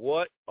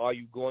 what are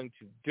you going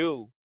to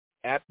do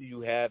after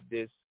you have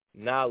this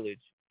knowledge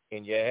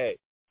in your head?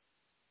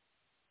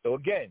 So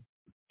again,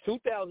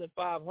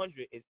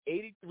 2,500 is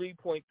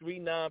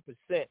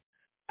 83.39%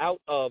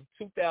 out of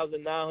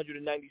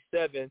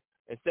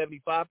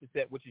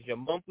 2,997.75%, which is your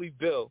monthly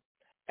bill,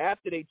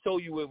 after they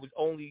told you it was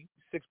only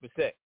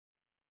 6%.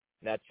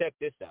 Now check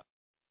this out.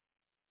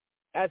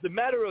 As a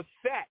matter of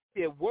fact,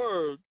 their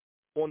word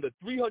on the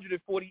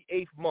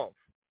 348th month,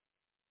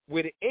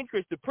 where the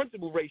interest to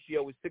principal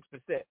ratio is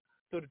 6%.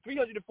 So the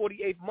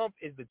 348th month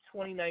is the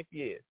 29th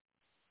year.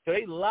 So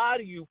they lie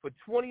to you for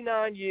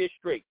 29 years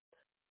straight.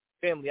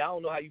 Family, I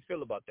don't know how you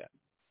feel about that.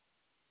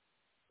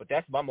 But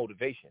that's my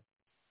motivation,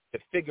 to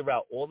figure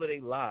out all of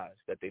their lies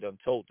that they done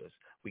told us.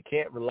 We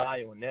can't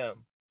rely on them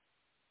to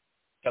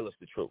tell us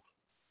the truth.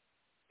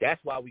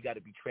 That's why we got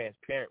to be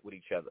transparent with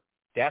each other.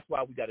 That's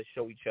why we got to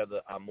show each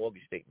other our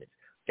mortgage statements.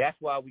 That's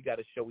why we got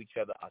to show each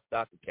other our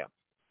stock accounts.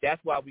 That's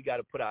why we got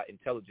to put our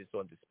intelligence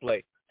on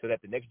display so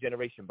that the next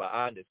generation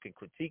behind us can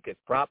critique us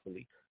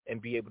properly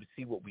and be able to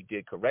see what we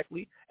did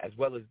correctly, as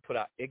well as put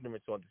our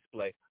ignorance on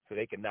display so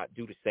they can not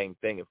do the same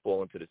thing and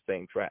fall into the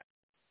same trap.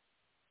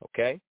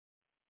 Okay?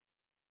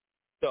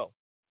 So,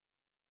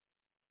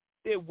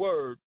 their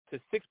word to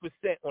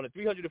 6% on the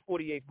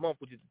 348th month,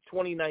 which is the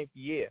 29th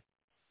year,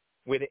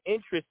 where the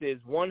interest is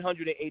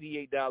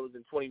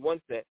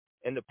 $188.21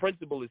 and the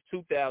principal is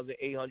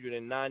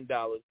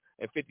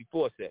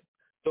 $2,809.54.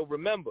 So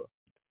remember,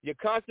 your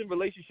constant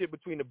relationship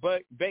between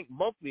the bank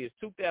monthly is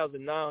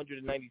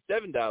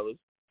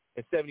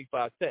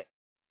 $2,997.75.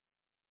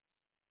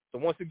 So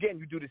once again,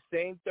 you do the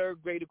same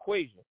third grade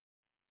equation.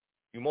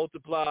 You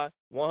multiply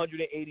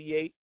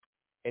 188.21,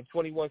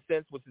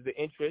 which is the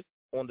interest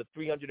on the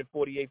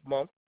 348th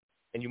month,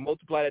 and you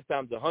multiply that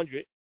times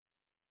 100,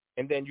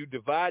 and then you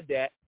divide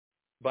that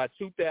by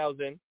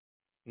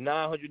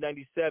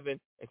 2,997.75%.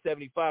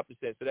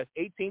 So that's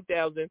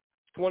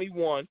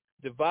 18,021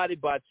 divided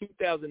by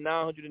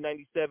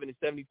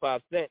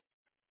 2,997.75,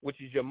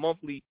 which is your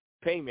monthly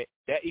payment.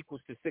 That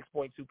equals to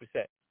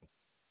 6.2%.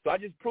 So I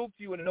just proved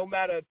to you in no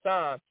matter of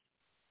time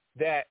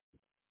that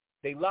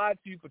they lied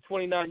to you for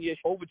 29 years,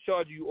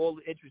 overcharge you all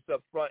the interest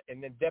up front,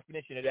 and then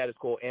definition of that is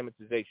called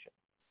amortization.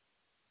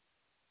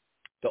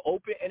 The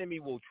open enemy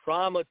will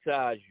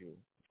traumatize you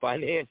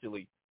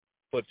financially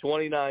for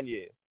 29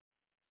 years.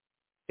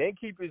 Then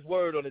keep his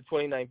word on the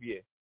 29th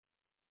year,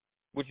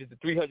 which is the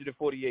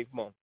 348th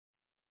month.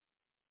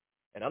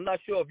 And I'm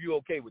not sure if you're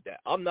okay with that.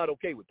 I'm not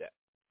okay with that.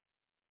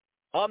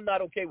 I'm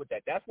not okay with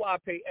that. That's why I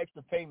pay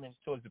extra payments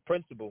towards the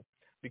principal,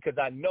 because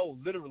I know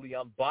literally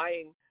I'm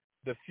buying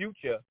the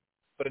future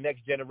for the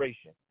next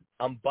generation.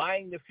 I'm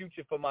buying the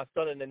future for my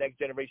son in the next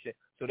generation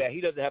so that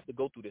he doesn't have to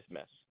go through this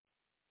mess.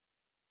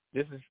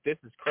 This is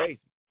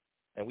crazy.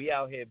 And we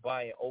out here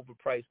buying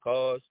overpriced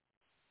cars,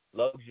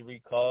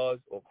 luxury cars,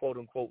 or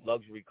quote-unquote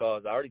luxury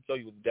cars. I already told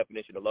you what the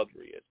definition of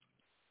luxury is.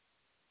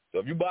 So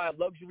if you buy a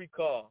luxury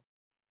car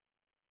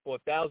for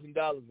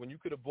 $1,000 when you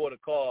could have bought a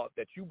car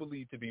that you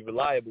believe to be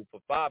reliable for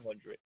 $500,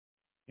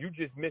 you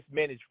just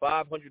mismanaged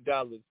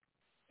 $500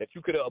 that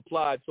you could have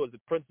applied towards the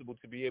principal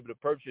to be able to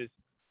purchase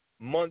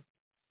months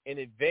in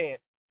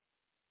advance,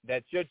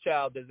 that your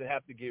child doesn't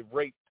have to get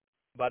raped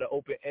by the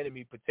open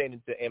enemy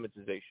pertaining to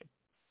amortization.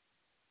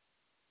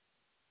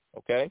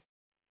 Okay?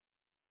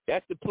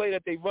 That's the play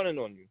that they're running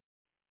on you.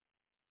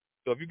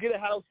 So if you get a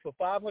house for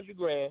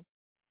 $500,000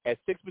 at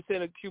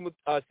 6%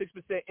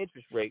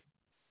 interest rate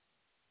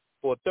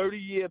for a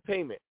 30-year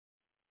payment,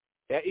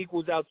 that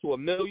equals out to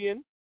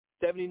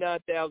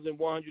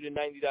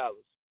 $1,079,190.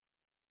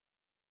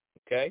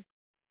 Okay?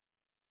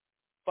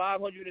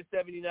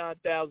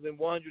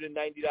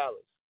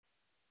 $579,190.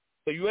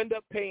 So you end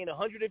up paying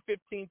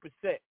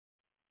 115%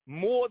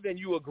 more than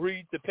you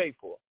agreed to pay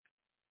for.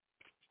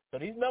 So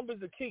these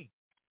numbers are key.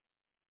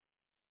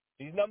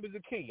 These numbers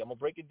are key. I'm going to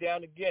break it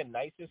down again,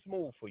 nice and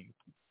smooth for you.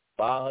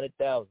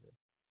 $500,000,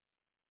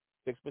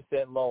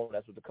 6% loan,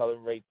 that's what the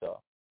coloring rates are.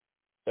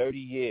 30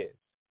 years.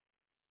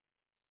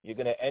 You're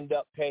going to end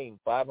up paying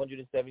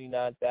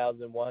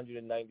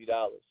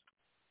 $579,190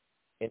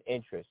 in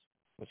interest,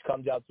 which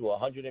comes out to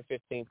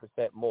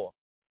 115% more.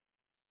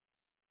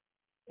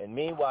 And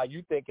meanwhile,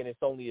 you thinking it's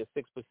only a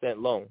 6%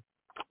 loan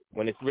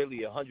when it's really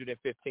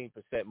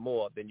 115%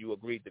 more than you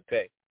agreed to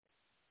pay.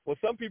 Well,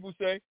 some people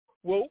say,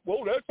 well,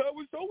 that's how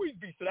it's always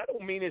be. So that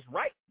don't mean it's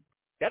right.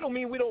 That don't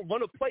mean we don't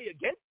run a play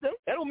against them.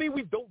 That don't mean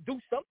we don't do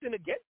something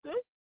against them.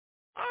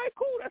 All right,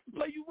 cool. That's the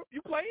play you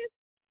playing.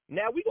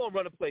 Now we gonna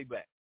run a play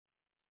back,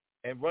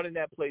 and running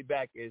that play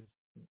back is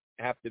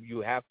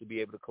you have to be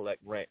able to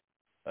collect rent,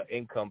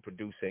 income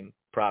producing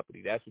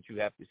property. That's what you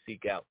have to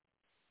seek out.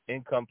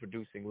 Income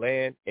producing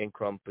land,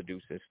 income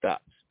producing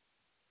stocks.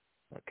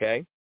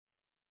 Okay.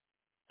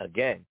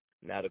 Again,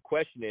 now the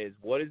question is,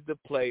 what is the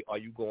play are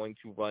you going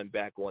to run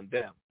back on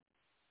them?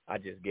 I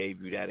just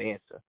gave you that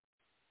answer.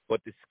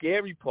 But the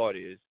scary part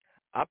is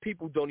our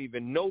people don't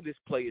even know this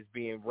play is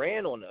being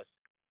ran on us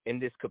in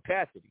this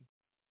capacity.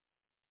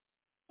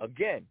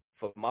 Again,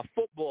 for my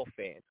football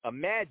fans,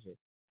 imagine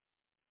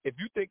if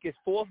you think it's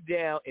fourth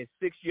down and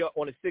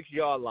on the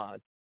 6-yard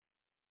line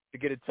to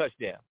get a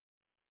touchdown,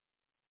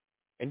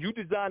 and you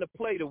design a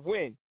play to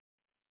win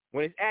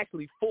when it's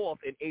actually 4th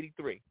and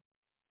 83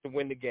 to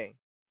win the game.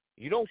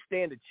 You don't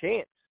stand a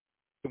chance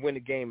to win the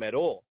game at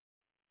all.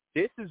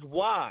 This is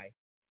why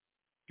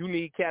you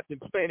need Captain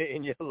Planet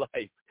in your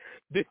life.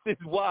 This is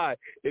why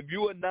if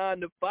you're a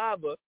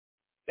 9-to-5er,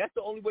 that's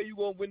the only way you're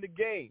going to win the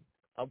game.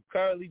 I'm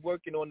currently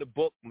working on the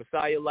book,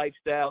 Messiah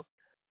Lifestyle.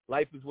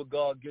 Life is what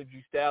God gives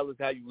you. Style is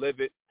how you live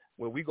it.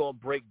 where we're going to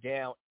break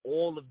down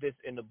all of this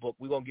in the book.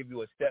 We're going to give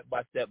you a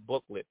step-by-step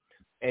booklet.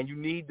 And you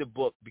need the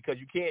book because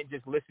you can't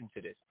just listen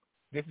to this.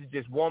 This is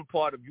just one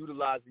part of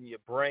utilizing your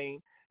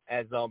brain.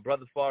 As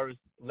Brother Forrest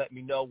let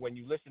me know, when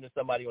you listen to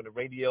somebody on the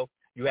radio,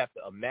 you have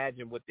to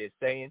imagine what they're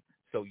saying.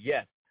 So,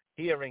 yes,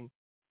 hearing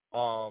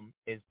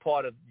is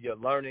part of your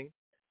learning.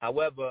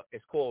 However,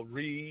 it's called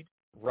read,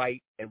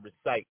 write, and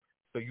recite.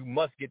 So you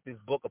must get this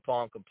book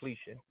upon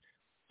completion.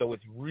 So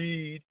it's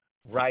read,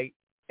 write,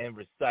 and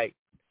recite.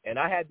 And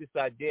I had this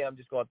idea. I'm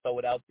just going to throw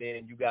it out there,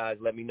 and you guys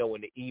let me know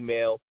in the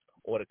email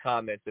or the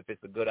comments if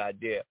it's a good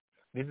idea.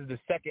 This is the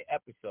second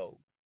episode.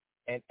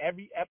 And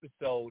every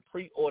episode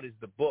pre-orders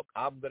the book.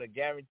 I'm going to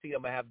guarantee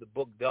I'm going to have the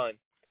book done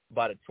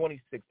by the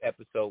 26th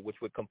episode, which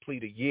would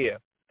complete a year.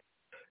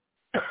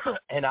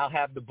 And I'll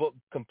have the book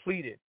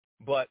completed.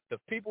 But the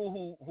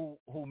people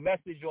who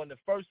message on the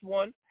first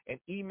one and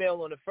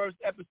email on the first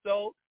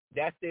episode,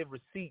 that's their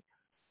receipt.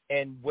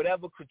 And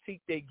whatever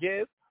critique they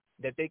give,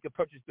 that they could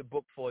purchase the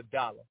book for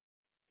 $1.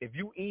 If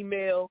you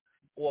email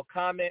or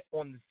comment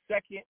on the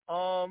second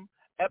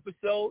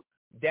episode,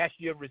 that's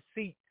your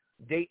receipt,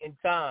 date and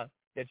time,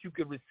 that you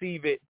could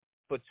receive it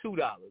for $2.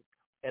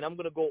 And I'm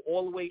going to go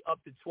all the way up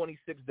to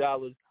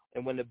 $26.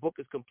 And when the book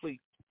is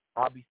complete,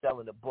 I'll be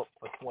selling the book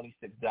for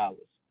 $26.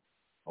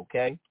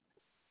 Okay?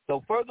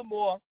 So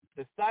furthermore,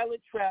 the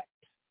silent traps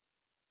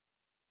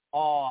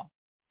are,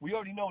 we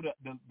already know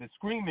the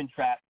screaming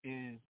trap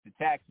is the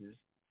taxes.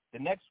 The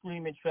next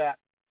screaming trap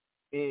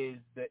is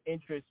the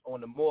interest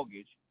on the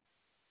mortgage.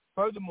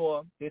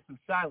 Furthermore, there's some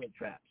silent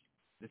traps.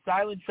 The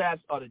silent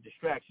traps are the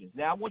distractions.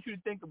 Now, I want you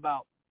to think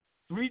about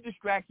 3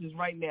 distractions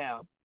right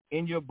now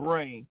in your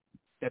brain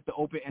that the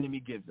open enemy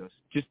gives us.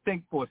 Just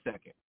think for a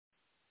second.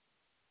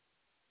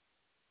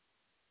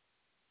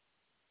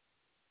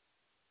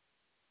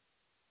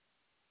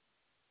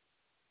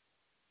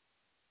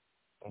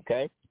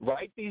 Okay?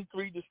 Write these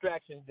 3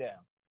 distractions down.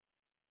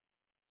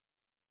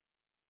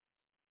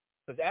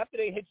 Because after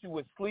they hit you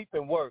with sleep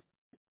and work,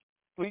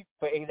 sleep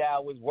for 8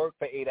 hours, work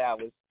for 8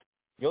 hours,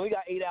 you only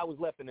got 8 hours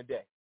left in the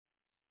day.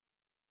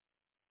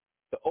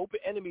 The open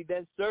enemy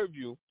then serves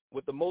you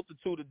with a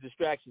multitude of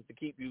distractions to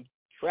keep you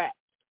trapped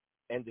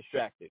and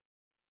distracted.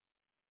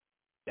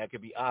 That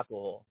could be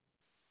alcohol.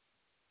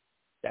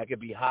 That could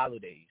be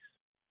holidays.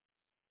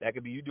 That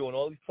could be you doing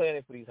all these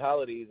planning for these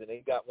holidays, and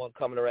they got one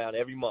coming around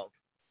every month.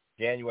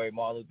 January,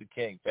 Martin Luther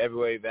King.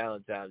 February,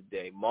 Valentine's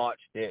Day. March,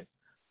 this.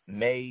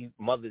 May,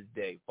 Mother's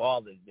Day.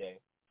 Father's Day.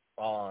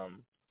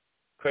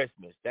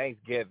 Christmas,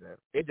 Thanksgiving.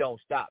 It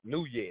don't stop.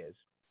 New Year's.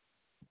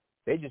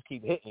 They just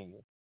keep hitting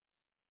you.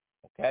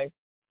 Okay?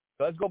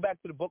 So let's go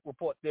back to the book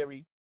report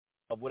theory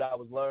of what I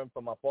was learning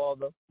from my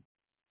father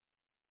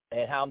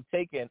and how I'm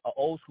taking an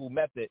old school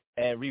method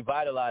and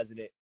revitalizing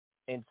it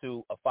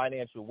into a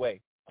financial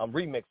way. I'm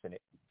remixing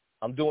it.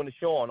 I'm doing the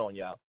Sean on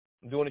y'all.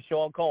 I'm doing the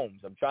Sean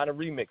Combs. I'm trying to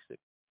remix it.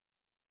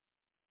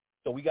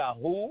 So we got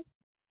who,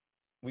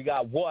 we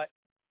got what,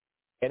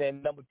 and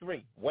then number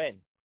 3, when.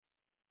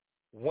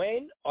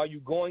 When are you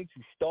going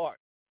to start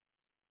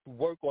to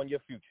work on your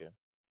future?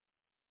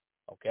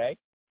 Okay?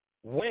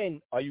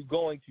 When are you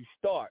going to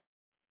start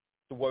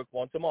to work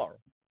on tomorrow?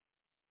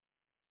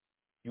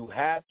 You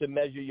have to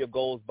measure your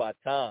goals by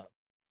time.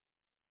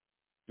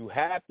 You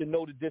have to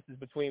know the distance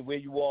between where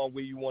you are and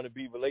where you want to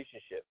be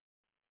relationship.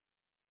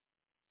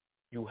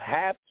 You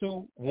have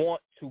to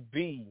want to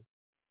be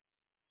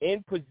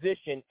in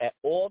position at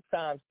all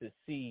times to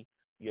see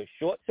your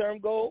short-term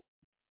goal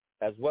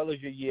as well as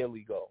your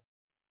yearly goal.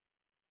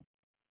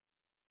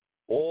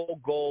 All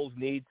goals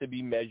need to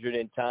be measured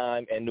in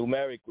time and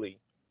numerically.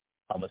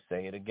 I'm going to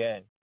say it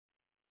again.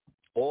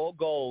 All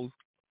goals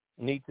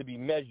need to be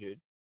measured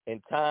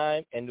in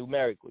time and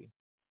numerically.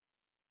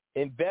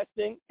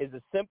 Investing is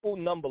a simple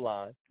number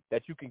line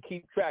that you can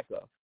keep track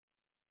of.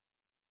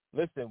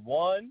 Listen,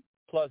 1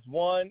 +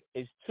 1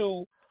 is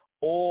 2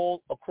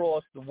 all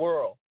across the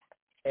world.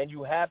 And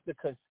you have to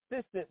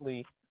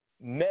consistently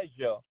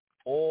measure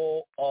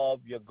all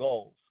of your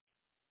goals.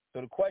 So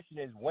the question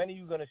is, when are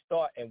you going to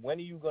start and when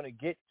are you going to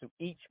get to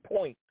each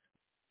point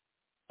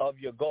of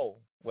your goal,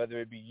 whether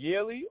it be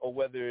yearly or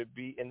whether it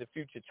be in the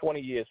future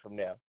 20 years from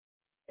now?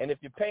 And if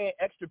you're paying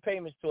extra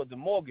payments towards a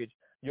mortgage,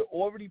 you're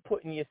already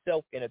putting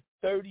yourself in a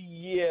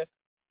 30-year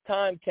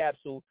time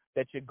capsule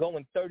that you're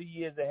going 30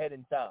 years ahead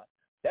in time.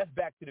 That's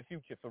back to the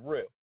future for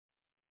real.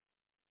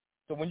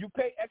 So when you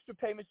pay extra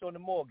payments on the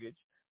mortgage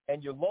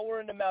and you're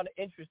lowering the amount of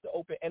interest the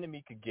open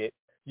enemy could get,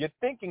 you're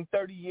thinking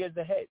 30 years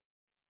ahead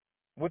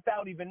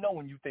without even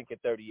knowing you thinking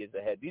 30 years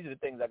ahead. These are the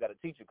things I got to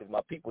teach you because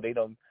my people, they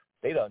done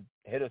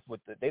hit us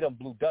with they done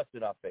blew dust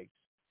in our face.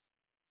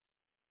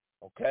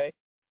 Okay?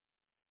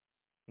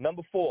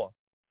 Number 4,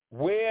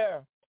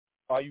 where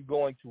are you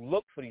going to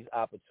look for these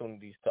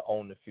opportunities to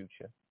own the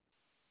future?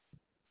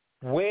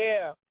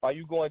 Where are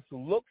you going to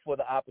look for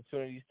the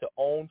opportunities to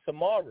own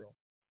tomorrow?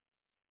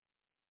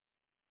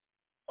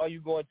 Are you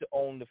going to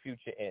own the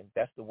future in?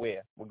 That's the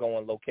where. We're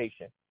going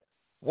location.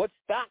 What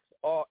stocks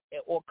or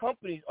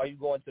companies are you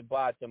going to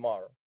buy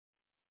tomorrow?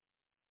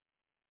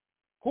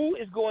 Who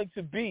is going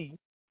to be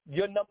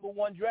your number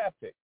one draft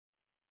pick.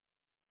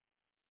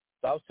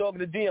 So I was talking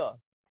to Dion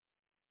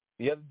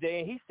the other day,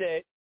 and he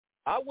said,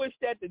 I wish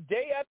that the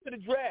day after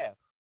the draft,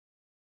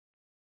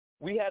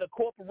 we had a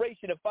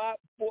corporation of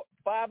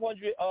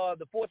 500,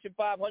 the Fortune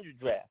 500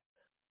 draft.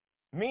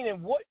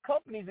 Meaning, what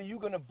companies are you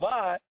going to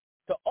buy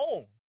to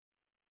own?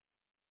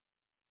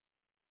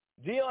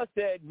 Dion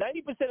said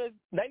 97%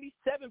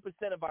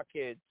 of our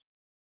kids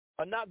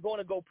are not going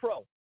to go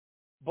pro,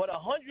 but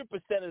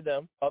 100% of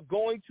them are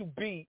going to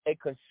be a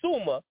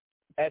consumer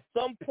at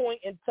some point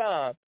in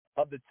time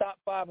of the top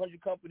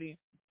 500 companies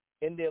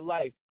in their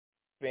life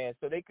span.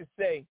 So they could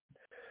say,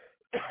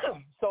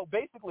 so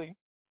basically,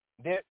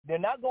 they're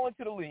not going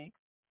to the league,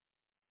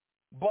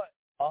 but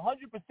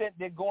 100%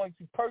 they're going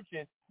to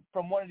purchase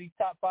from one of these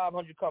top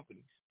 500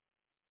 companies.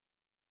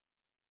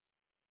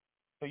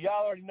 So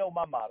y'all already know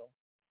my motto.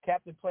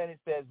 Captain Planet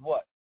says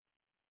what?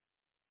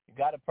 You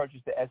got to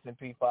purchase the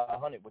S&P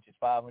 500, which is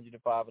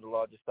 505 of the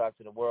largest stocks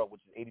in the world,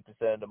 which is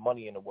 80% of the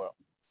money in the world.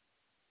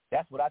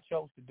 That's what I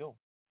chose to do.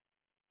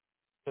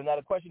 So now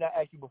the question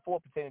I asked you before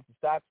pertaining to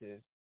stocks is,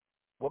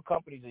 what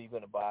companies are you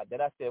going to buy?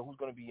 Then I said, who's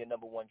going to be your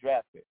number one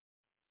draft pick?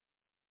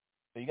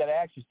 So you got to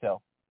ask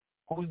yourself,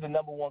 who's the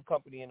number one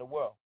company in the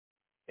world?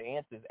 The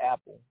answer is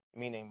Apple,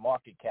 meaning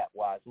market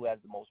cap-wise, who has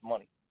the most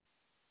money.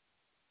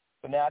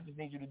 So now I just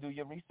need you to do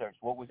your research.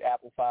 What was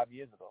Apple 5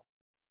 years ago,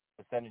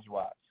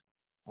 percentage-wise?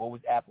 What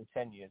was Apple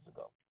 10 years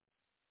ago?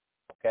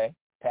 Okay?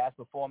 Past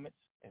performance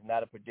is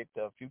not a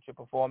predictor of future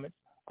performance.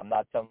 I'm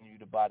not telling you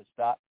to buy the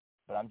stock,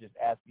 but I'm just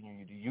asking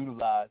you to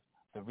utilize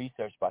the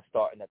research by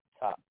starting at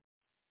the top.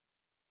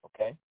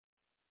 Okay?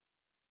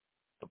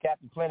 So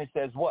Captain Planet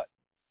says what?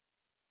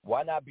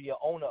 Why not be an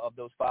owner of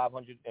those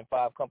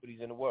 505 companies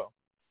in the world?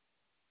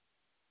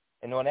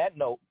 And on that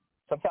note,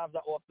 sometimes I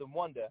often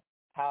wonder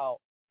how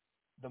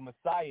the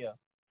Messiah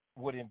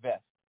would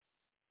invest.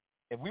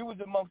 If we was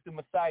amongst the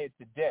Messiah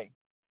today,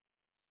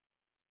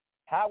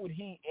 how would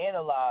he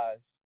analyze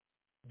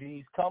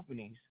these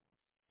companies,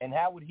 and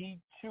how would he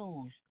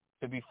choose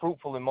to be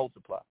fruitful and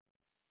multiply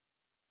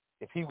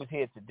if he was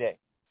here today?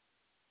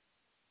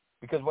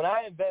 Because when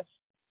I invest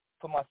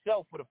for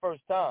myself for the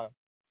first time,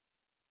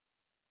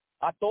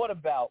 I thought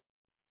about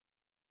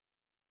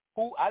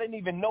I didn't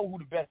even know who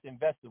the best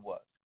investor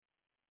was.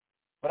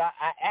 But I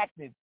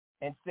acted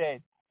and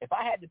said, if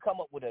I had to come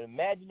up with an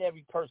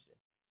imaginary person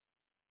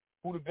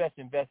who the best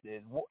investor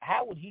is,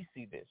 how would he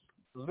see this?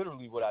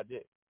 Literally what I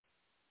did.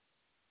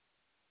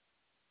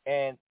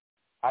 And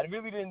I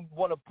really didn't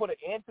want to put an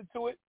answer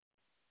to it,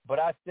 but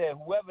I said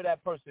whoever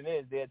that person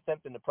is, they're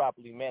attempting to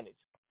properly manage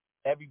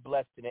every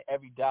blessing and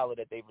every dollar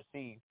that they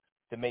receive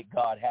to make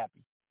God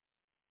happy.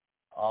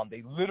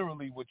 They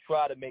literally would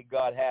try to make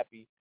God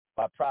happy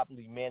by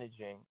properly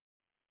managing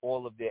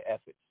all of their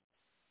efforts.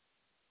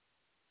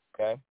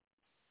 Okay?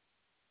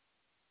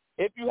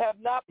 If you have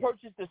not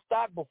purchased a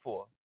stock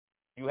before,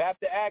 you have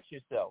to ask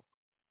yourself,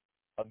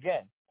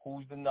 again,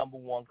 who's the number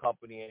one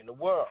company in the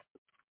world?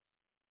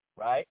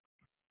 Right?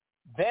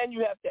 Then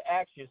you have to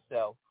ask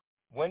yourself,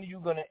 when are you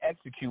going to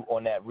execute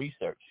on that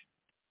research?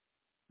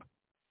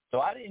 So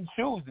I didn't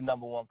choose the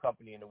number one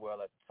company in the world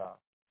at the time.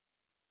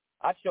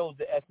 I chose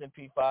the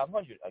S&P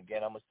 500.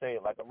 Again, I'm going to say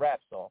it like a rap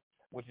song,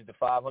 which is the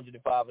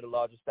 505 of the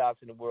largest stocks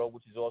in the world,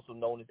 which is also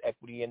known as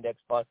equity index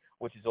fund,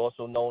 which is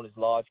also known as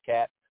large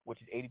cap, which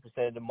is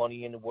 80% of the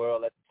money in the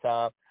world at the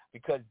time,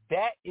 because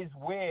that is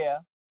where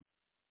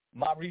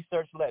my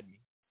research led me.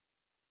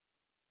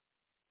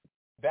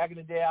 Back in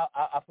the day,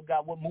 I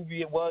forgot what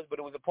movie it was, but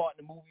it was a part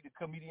in the movie. The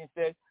comedian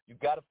said, you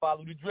got to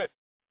follow the drip.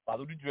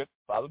 Follow the drip,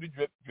 follow the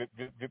drip, drip,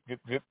 drip, drip, drip,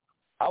 drip.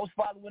 I was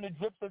following the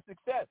drips of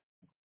success.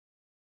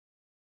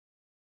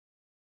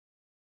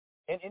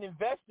 And in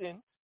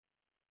investing,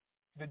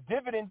 the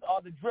dividends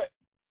are the drip.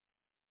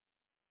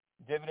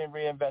 Dividend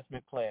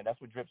reinvestment plan. That's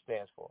what DRIP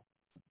stands for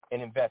in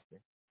investing.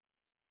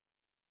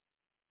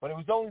 But it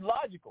was only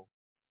logical.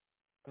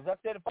 Because I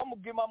said, if I'm going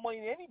to give my money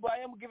to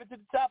anybody, I'm going to give it to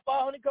the top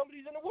 500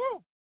 companies in the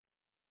world.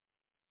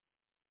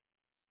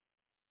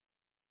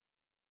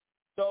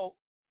 So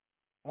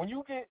when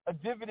you get a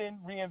dividend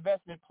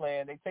reinvestment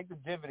plan, they take the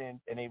dividend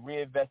and they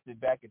reinvest it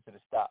back into the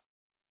stock.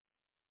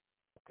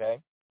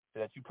 Okay? So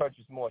that you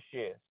purchase more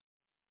shares.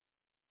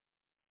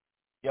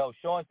 Yo,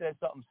 Sean said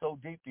something so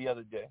deep the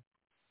other day.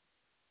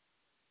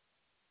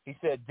 He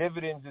said,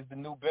 dividends is the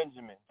new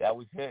Benjamin. That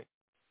was it.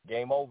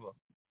 Game over.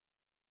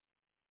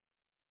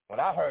 When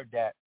I heard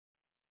that,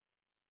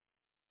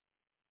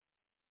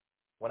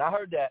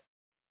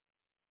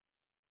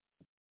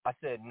 I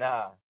said,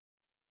 nah.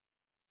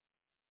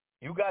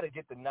 You got to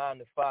get the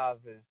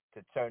 9-to-5ers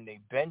to turn their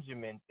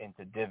Benjamins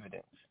into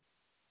dividends.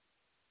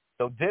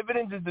 So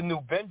dividends is the new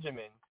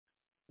Benjamin,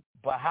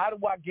 but how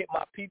do I get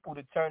my people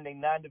to turn their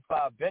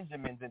 9-to-5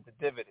 Benjamins into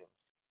dividends?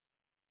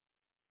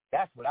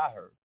 That's what I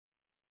heard.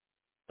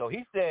 So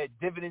he said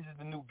dividends is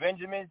the new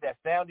Benjamins. That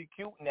sounded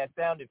cute and that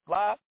sounded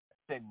fly.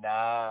 I said,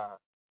 nah.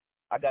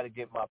 I got to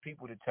get my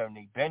people to turn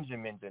their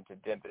Benjamins into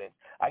dividends.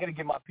 I got to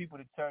get my people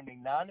to turn their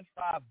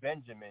 9-to-5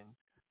 Benjamins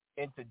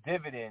into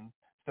dividends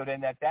so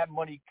then that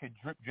money could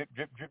drip, drip,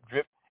 drip, drip,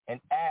 drip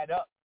and add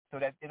up so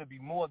that it'll be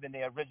more than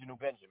their original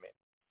Benjamin.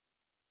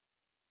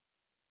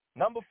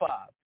 Number 5,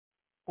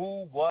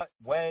 who, what,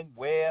 when,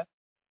 where.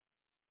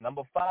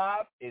 Number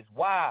 5 is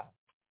why.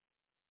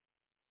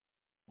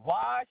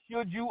 Why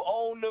should you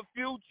own the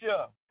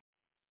future?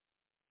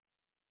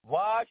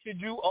 Why should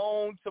you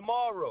own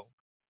tomorrow?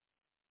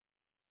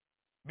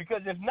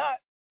 Because if not,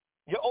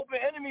 your open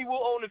enemy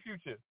will own the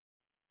future.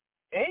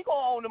 And he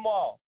gonna own them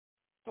all.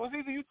 So it's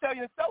either you tell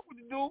yourself what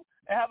to do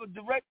and have a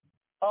direct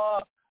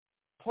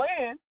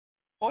plan,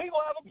 or he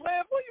gonna have a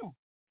plan for you.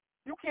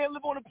 You can't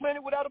live on a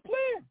planet without a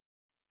plan.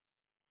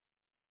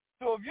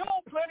 So if you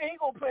don't plan it, he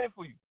gonna plan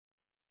for you.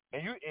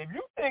 And if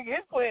you think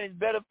his plan is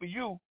better for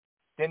you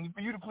than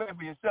for you to plan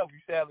for yourself,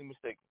 you're sadly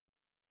mistaken.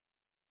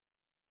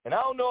 And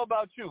I don't know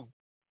about you,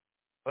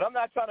 but I'm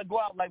not trying to go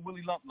out like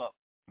Willie Lump Lump.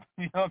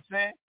 You know what I'm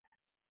saying?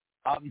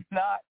 I'm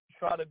not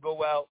trying to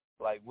go out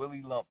like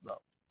Willie Lump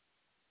Lump.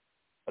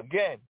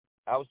 Again,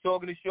 I was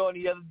talking to Sean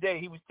the other day.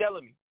 He was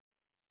telling me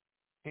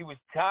he was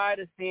tired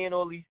of seeing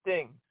all these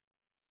things.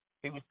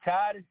 He was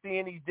tired of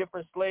seeing these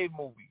different slave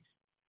movies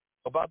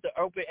about the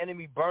open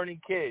enemy burning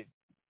kids.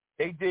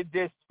 They did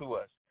this to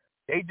us.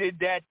 They did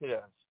that to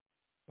us.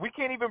 We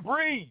can't even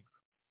breathe.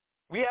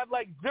 We have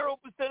like 0%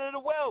 of the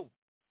wealth.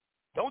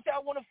 Don't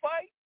y'all want to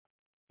fight?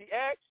 He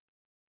asked.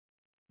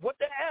 What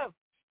the F?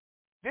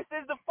 This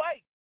is the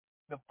fight.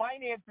 The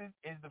finances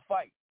is the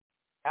fight.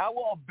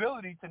 Our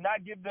ability to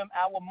not give them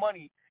our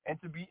money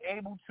and to be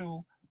able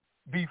to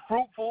be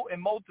fruitful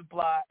and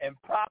multiply and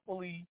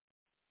properly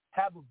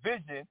have a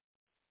vision.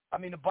 I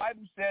mean, the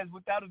Bible says,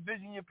 without a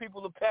vision, your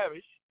people will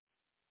perish.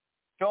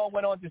 Sean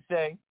went on to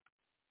say,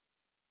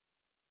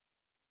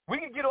 we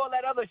can get all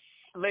that other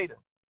later,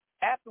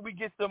 after we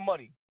get some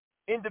money,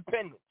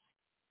 independence,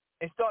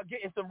 and start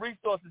getting some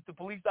resources to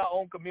police our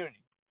own community.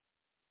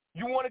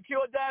 You want to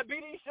cure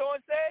diabetes, Sean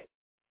said?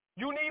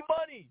 You need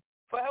money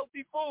for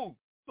healthy food.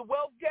 The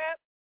wealth gap,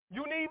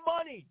 you need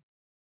money.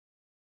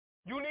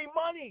 You need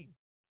money.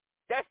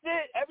 That's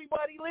it.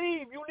 Everybody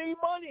leave. You need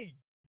money.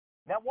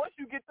 Now, once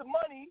you get the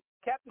money,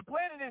 Captain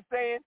Planet is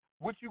saying,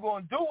 what you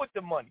going to do with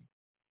the money?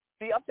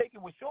 See, I'm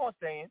taking what Sean's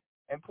saying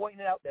and pointing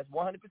it out that's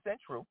 100%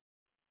 true,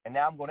 and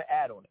now I'm going to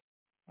add on it.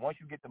 Once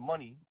you get the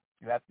money,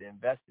 you have to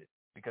invest it,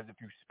 because if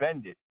you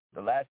spend it,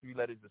 the last 3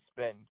 letters of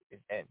spend is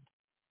end,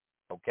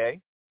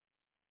 okay?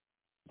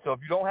 So if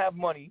you don't have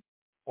money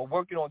or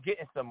working on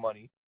getting some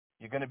money,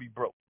 you're going to be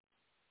broke,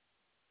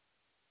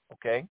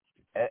 okay?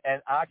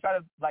 And I try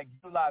to,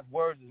 utilize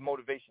words as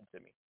motivation to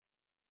me,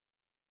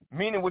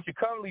 meaning what you're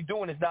currently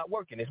doing is not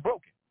working. It's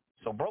broken.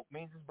 So broke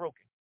means it's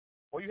broken.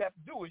 All you have to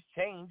do is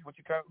change what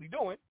you're currently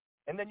doing,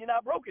 and then you're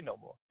not broken no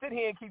more. Sit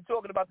here and keep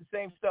talking about the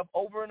same stuff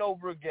over and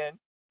over again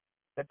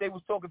that they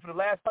was talking for the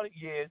last 100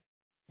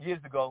 years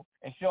ago,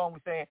 and Sean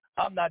was saying,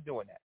 I'm not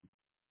doing that.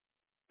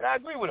 And I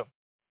agree with him.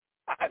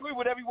 I agree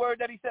with every word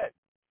that he said.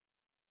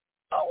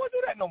 I don't want to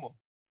do that no more.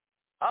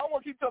 I don't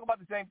want to keep talking about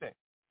the same thing.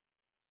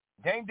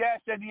 Dame Dash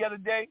said the other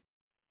day,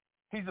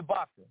 he's a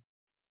boxer.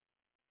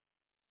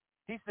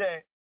 He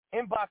said,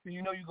 in boxing,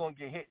 you know you're going to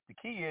get hit. The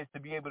key is to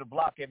be able to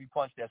block every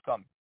punch that's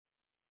coming.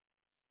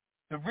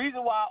 The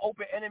reason why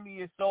open enemy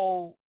is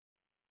so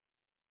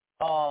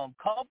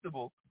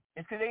comfortable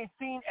is because they ain't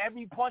seen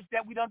every punch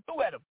that we done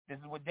threw at them. This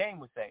is what Dame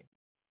was saying.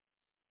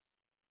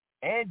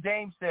 And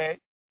Dame said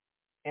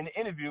in the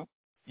interview,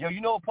 yo, you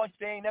know a punch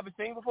they ain't never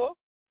seen before?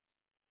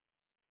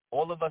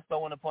 All of us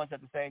throwing a punch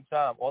at the same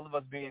time. All of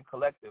us being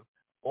collective.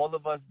 All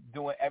of us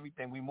doing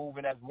everything. We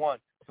moving as one,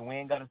 so we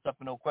ain't got to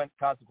suffer no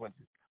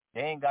consequences.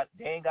 They ain't got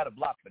a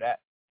block for that.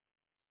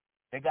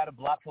 They got a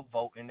block for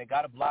voting. They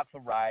got a block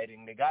for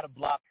rioting. They got a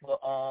block for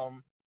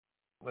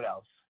what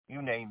else?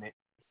 You name it.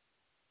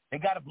 They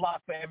got a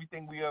block for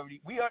everything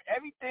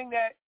everything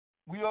that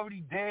we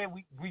already did.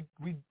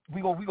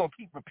 We gonna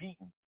keep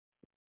repeating.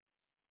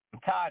 I'm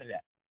tired of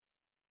that.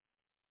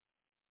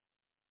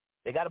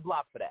 They got a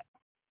block for that.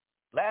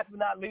 Last but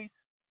not least,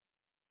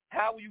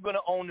 how are you gonna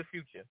own the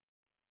future?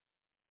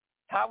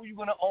 How are you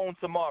gonna own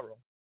tomorrow?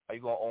 Are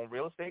you gonna own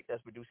real estate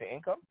that's producing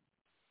income?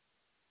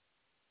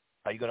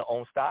 Are you gonna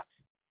own stocks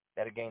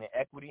that are gaining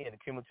equity and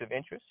accumulative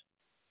interest?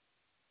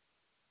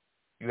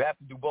 You have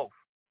to do both,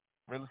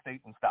 real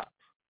estate and stocks.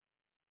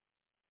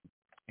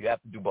 You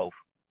have to do both.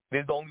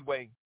 This is the only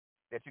way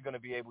that you're going to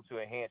be able to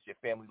enhance your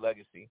family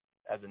legacy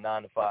as a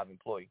 9-to-5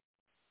 employee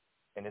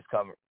in this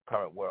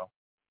current world.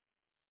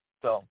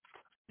 So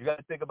you got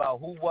to think about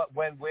who, what,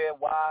 when, where,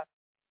 why,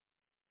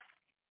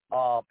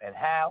 and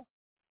how.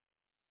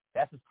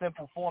 That's a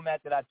simple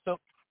format that I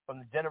took from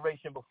the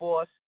generation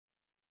before us.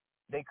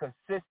 They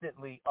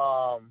consistently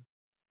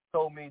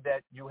told me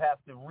that you have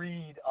to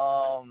read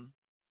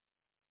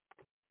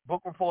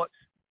book reports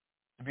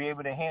to be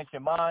able to enhance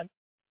your mind.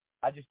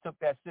 I just took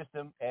that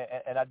system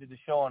and I did the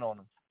showing on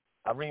them.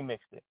 I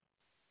remixed it.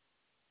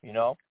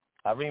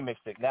 I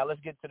remixed it. Now let's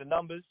get to the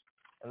numbers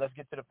and let's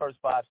get to the first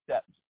 5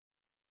 steps.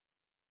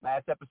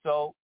 Last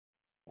episode,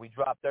 we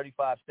dropped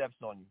 35 steps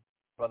on you.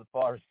 Brother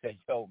Forrest said,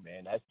 yo,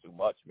 man, that's too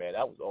much, man.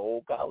 That was a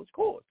whole college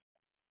course.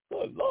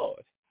 Good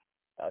Lord.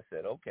 I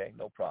said, okay,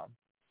 no problem.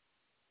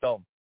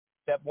 So,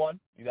 step one,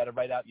 you got to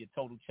write out your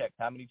total checks,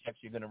 how many checks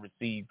you're going to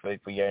receive for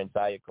your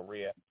entire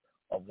career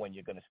of when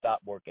you're going to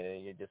stop working,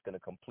 and you're just going to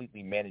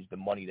completely manage the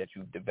money that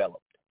you've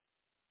developed.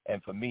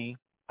 And for me,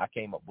 I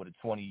came up with a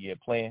 20-year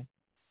plan.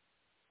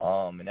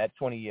 And that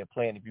 20-year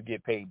plan, if you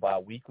get paid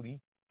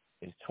bi-weekly,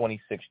 is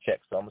 26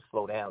 checks. So I'm going to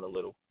slow down a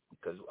little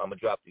because I'm going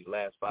to drop these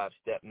last 5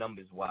 step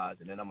numbers-wise,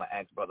 and then I'm going to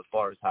ask Brother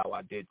Forrest how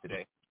I did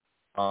today.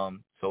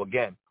 So,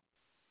 again,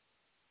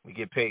 we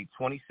get paid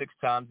 26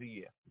 times a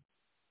year.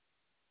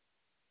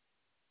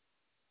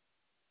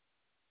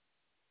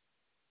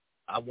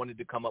 I wanted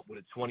to come up with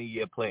a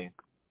 20-year plan.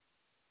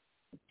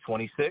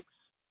 26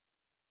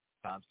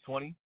 times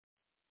 20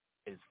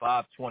 is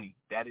 520.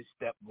 That is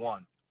step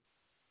one,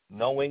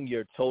 knowing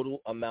your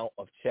total amount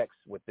of checks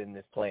within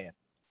this plan.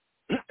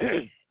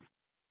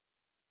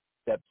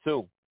 Step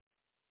two,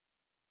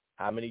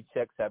 how many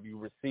checks have you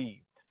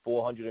received?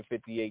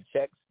 458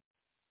 checks.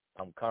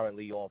 I'm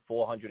currently on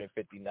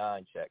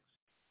 459 checks.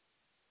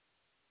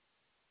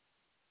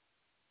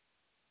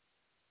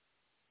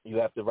 You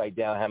have to write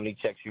down how many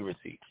checks you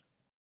received.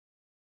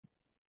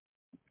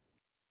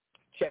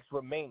 Checks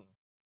remaining.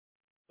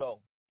 So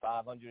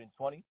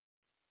 520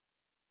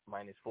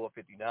 minus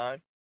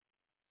 459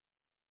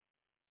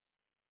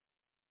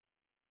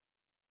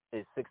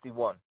 is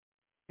 61.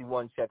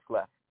 61 checks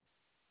left.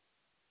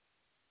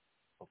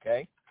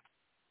 Okay?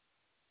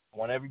 I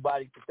want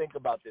everybody to think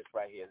about this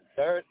right here.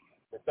 The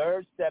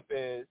third step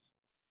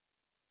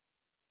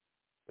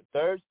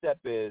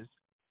is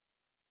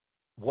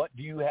what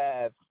do you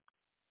have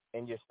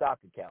in your stock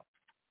account?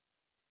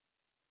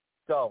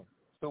 So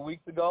 2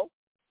 weeks ago,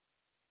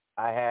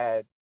 I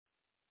had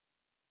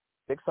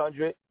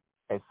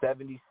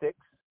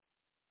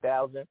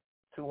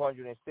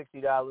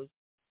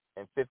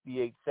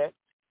 $676,260.58.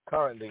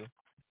 Currently,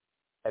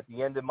 at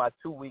the end of my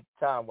 2-week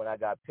time when I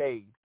got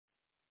paid,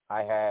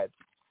 I had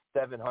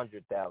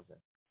 $700,000.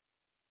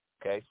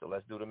 Okay, so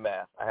let's do the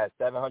math. I had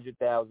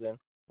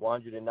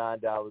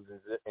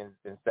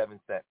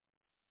 $700,109.07.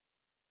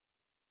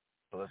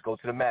 So let's go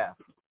to the math.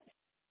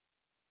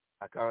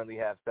 I currently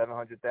have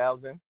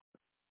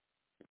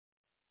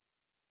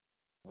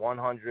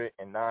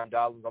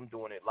 $700,109. I'm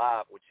doing it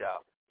live with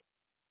y'all.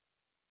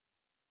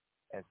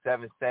 And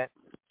 7 cents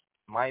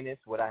minus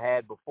what I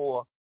had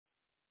before,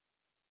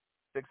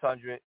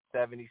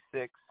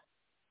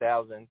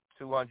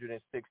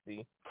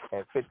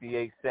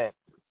 $676,260.58.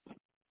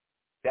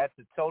 That's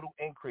a total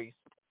increase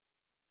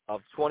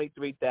of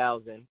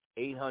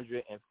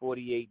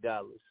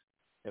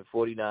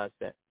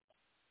 $23,848.49.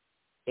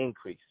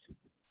 Increase.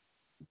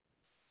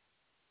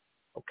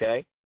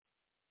 Okay?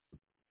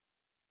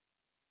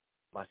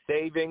 My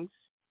savings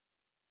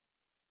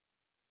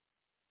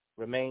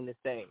remain the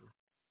same.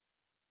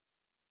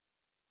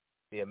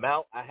 The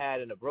amount I had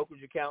in a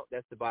brokerage account,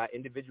 that's to buy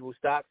individual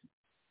stocks,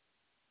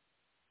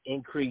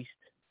 increased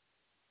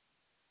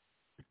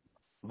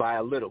by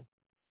a little.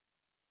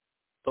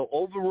 So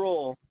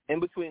overall, in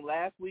between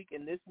last week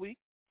and this week,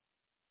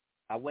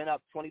 I went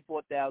up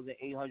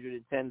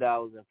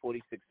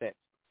 $24,810.46.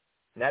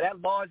 Now,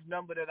 that large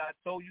number that I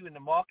told you in the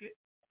market,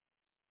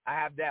 I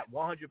have that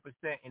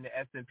 100% in the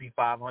S&P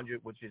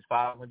 500, which is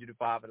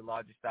 505 of the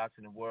largest stocks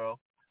in the world,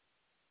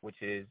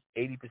 which is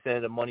 80%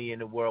 of the money in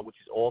the world, which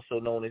is also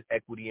known as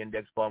equity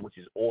index fund, which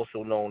is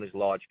also known as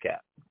large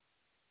cap.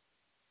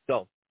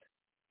 So,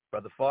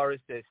 Brother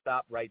Forrest says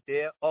stop right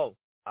there. Oh,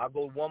 I'll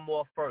go one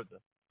more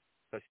further.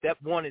 So step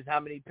one is how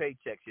many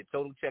paychecks, your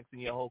total checks in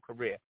your whole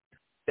career.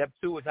 Step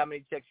two is how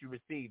many checks you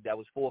received. That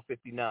was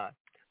 459.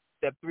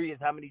 Step three is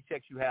how many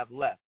checks you have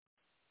left.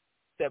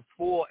 Step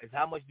four is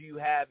how much do you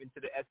have into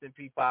the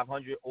S&P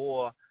 500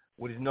 or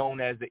what is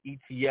known as the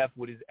ETF,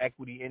 which is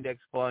equity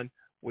index fund,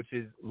 which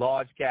is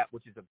large cap,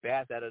 which is a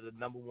basket of the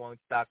number one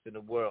stocks in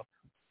the world,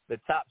 the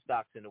top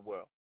stocks in the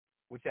world,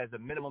 which has a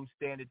minimum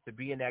standard to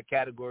be in that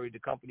category. The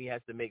company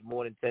has to make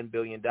more than $10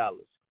 billion.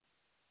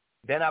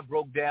 Then I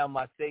broke down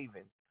my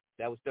savings.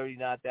 That was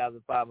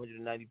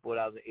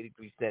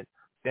 $39,594.83.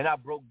 Then I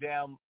broke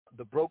down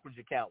the brokerage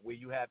account where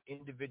you have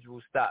individual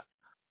stocks.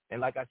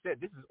 And like I said,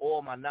 this is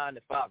all my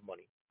 9-to-5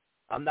 money.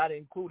 I'm not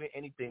including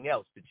anything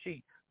else to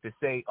cheat, to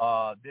say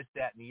this,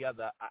 that, and the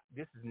other.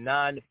 This is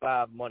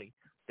 9-to-5 money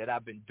that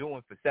I've been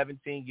doing for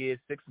 17 years,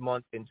 6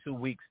 months, and 2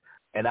 weeks,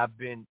 and I've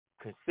been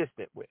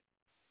consistent with.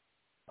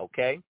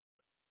 Okay?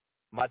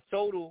 My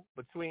total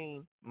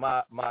between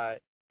my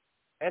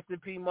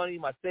S&P money,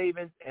 my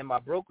savings, and my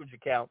brokerage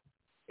account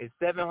is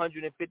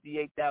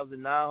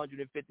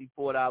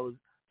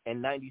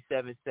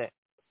 $758,954.97.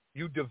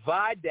 You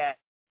divide that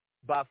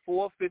by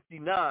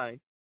 459,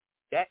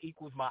 that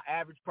equals my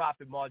average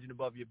profit margin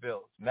above your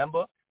bills.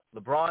 Remember,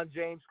 LeBron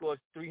James scores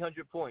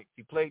 300 points.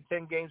 He played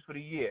 10 games for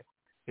the year.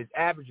 His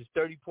average is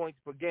 30 points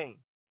per game.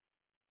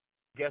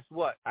 Guess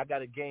what? I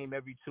got a game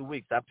every 2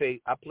 weeks. I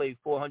played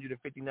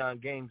 459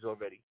 games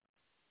already.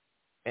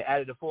 And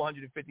out of the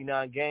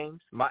 459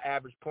 games, my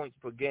average points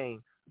per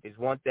game is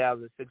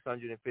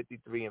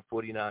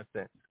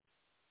 1,653.49.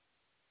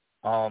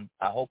 I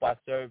hope I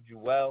served you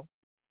well.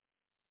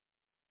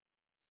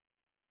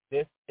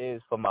 This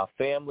is for my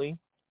family.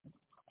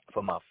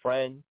 for my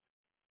friends,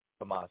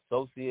 for my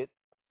associates,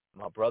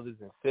 my brothers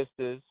and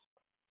sisters,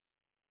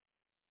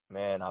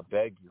 man, I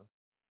beg you,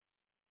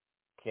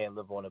 can't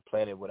live on a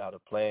planet without a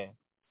plan.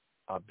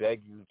 I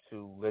beg you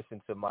to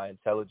listen to my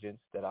intelligence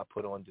that I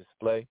put on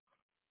display.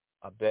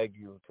 I beg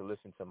you to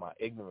listen to my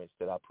ignorance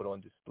that I put on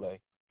display.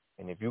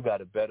 And if you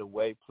got a better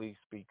way, please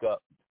speak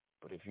up.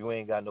 But if you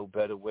ain't got no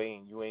better way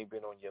and you ain't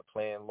been on your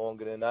plan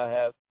longer than I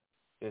have,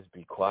 just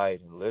be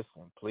quiet and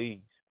listen,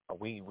 please.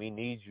 We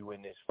need you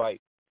in this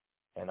fight.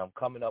 And I'm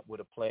coming up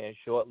with a plan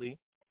shortly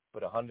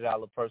with a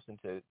 $100 person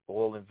to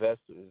all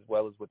investors as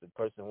well as with the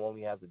person who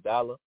only has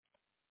 $1.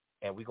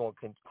 And we're going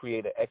to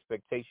create an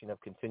expectation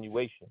of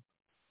continuation.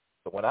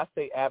 So when I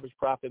say average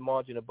profit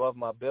margin above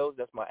my bills,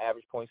 that's my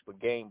average points per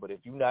game. But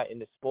if you're not in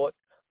the sport,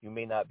 you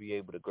may not be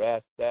able to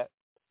grasp that.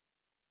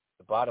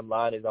 The bottom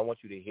line is I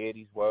want you to hear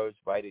these words,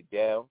 write it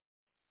down.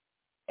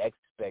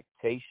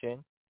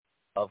 Expectation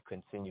of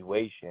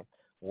continuation.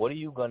 What are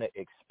you going to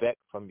expect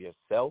from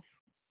yourself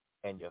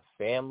and your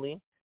family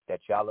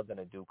that y'all are going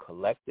to do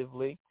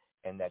collectively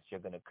and that you're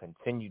going to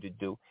continue to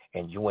do,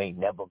 and you ain't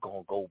never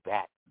going to go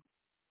back?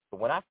 But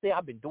when I say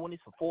I've been doing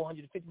this for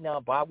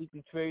 459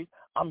 bi-weekly periods,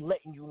 I'm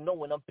letting you know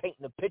when I'm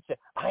painting a picture,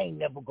 I ain't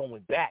never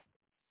going back.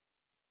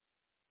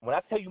 When I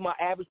tell you my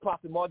average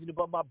profit margin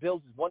above my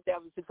bills is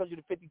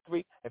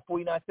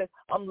 $1,653.49,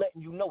 I'm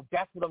letting you know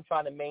that's what I'm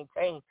trying to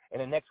maintain in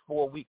the next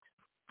 4 weeks.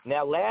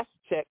 Now, last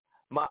check,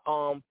 my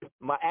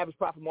average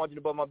profit margin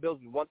above my bills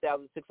was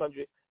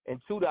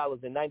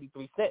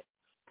 $1,602.93.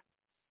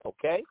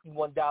 Okay,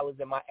 $1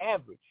 in my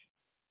average.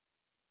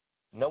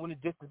 Knowing the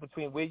distance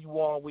between where you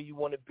are and where you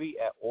want to be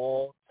at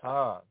all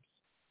times.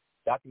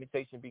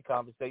 Documentation be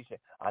conversation.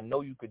 I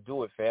know you could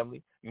do it,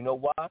 family. You know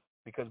why?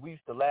 Because we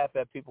used to laugh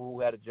at people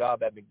who had a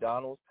job at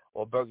McDonald's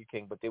or Burger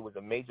King, but there was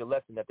a major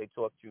lesson that they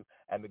taught you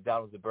at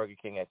McDonald's or Burger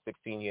King at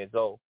 16 years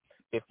old.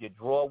 If your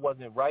drawer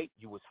wasn't right,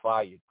 you was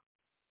fired.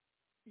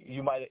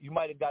 You might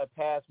have got a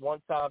pass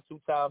 1 time,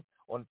 2 times.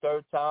 On the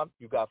 3rd time,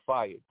 you got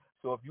fired.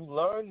 So if you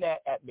learn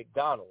that at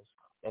McDonald's,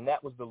 and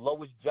that was the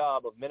lowest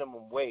job of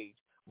minimum wage,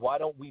 why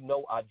don't we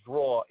know our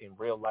draw in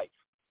real life?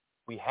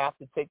 We have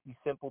to take these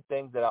simple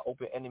things that our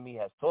open enemy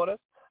has taught us,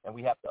 and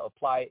we have to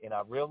apply it in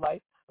our real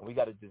life, and we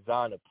got to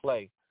design a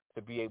play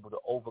to be able to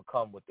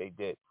overcome what they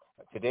did.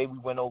 Today we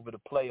went over the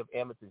play of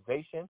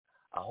amortization.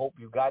 I hope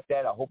you got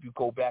that. I hope you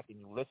go back and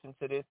you listen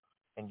to this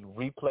and you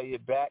replay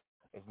it back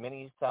as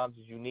many times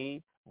as you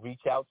need.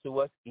 Reach out to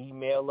us.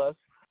 Email us.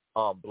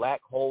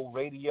 Black Hole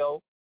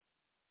Radio.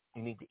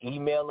 You need to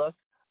email us.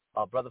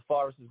 Brother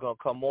Forrest is going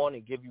to come on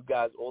and give you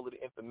guys all of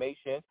the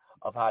information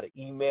of how to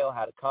email,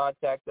 how to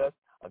contact us.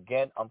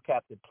 Again, I'm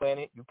Captain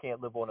Planet. You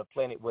can't live on a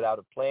planet without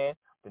a plan.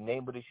 The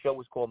name of the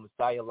show is called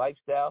Messiah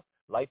Lifestyle.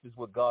 Life is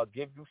what God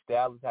gives you.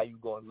 Style is how you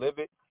going to live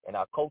it. And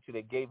our culture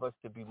they gave us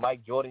to be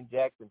Mike, Jordan,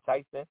 Jackson,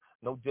 Tyson.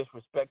 No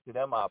disrespect to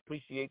them. I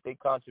appreciate their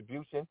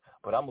contribution.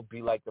 But I'm going to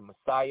be like the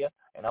Messiah,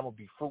 and I'm going to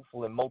be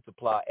fruitful and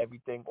multiply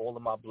everything, all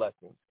of my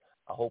blessings.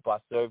 I hope I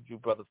served you,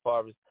 Brother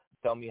Forrest.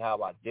 Tell me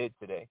how I did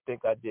today.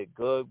 Think I did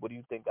good? What do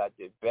you think I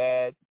did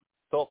bad?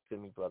 Talk to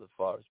me, Brother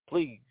Forrest,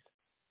 please.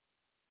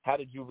 How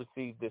did you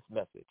receive this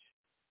message?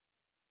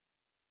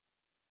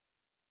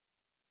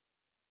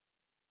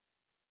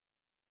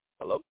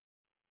 Hello?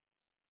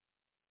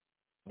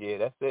 Yeah,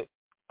 that's it.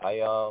 I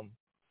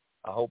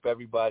hope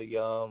everybody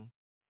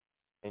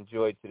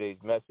enjoyed today's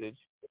message.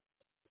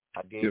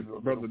 I gave you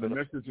a brother, the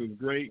message was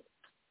great.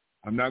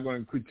 I'm not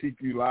going to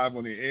critique you live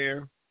on the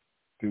air.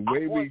 The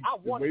way we do it.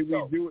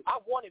 I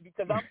want it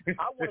because I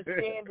want to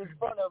stand in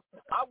front of.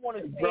 I want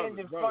to stand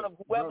in front of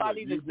whoever I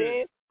need to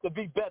stand to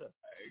be better.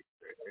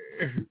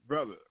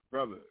 Brother,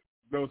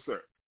 no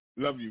sir.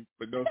 Love you,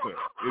 but no sir.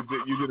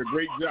 You did a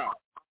great job.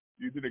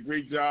 You did a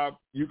great job.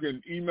 You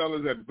can email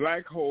us at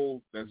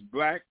blackhole. That's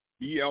black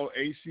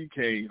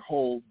BLACK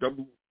hole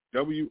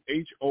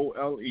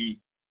WHOLE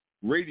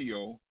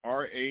radio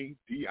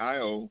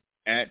RADIO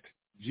at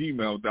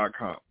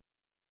gmail.com.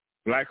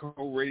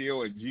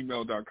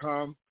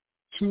 blackhole@gmail.com.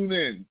 Tune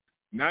in,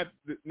 not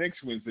the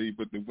next Wednesday,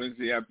 but the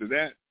Wednesday after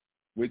that,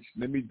 which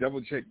let me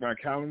double check my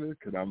calendar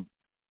because I'm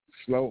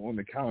slow on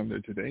the calendar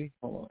today.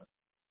 Hold on.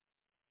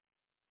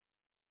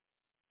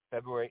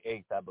 February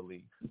 8th, I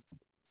believe.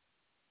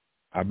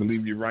 I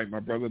believe you're right, my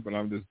brother, but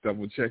I'm just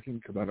double checking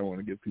because I don't want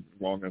to give people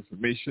wrong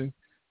information.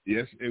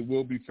 Yes, it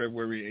will be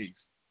February 8th.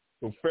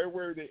 So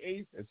February the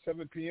 8th at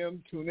 7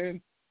 p.m., tune in.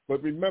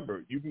 But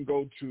remember, you can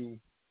go to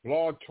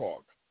Blog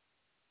Talk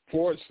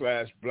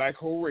 /Black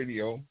Hole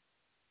Radio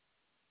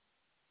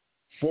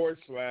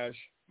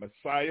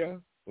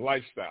 /Messiah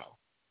Lifestyle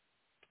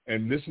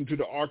and listen to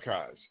the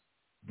archives.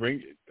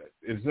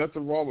 There's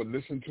nothing wrong with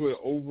listening to it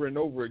over and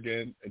over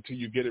again until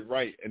you get it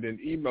right, and then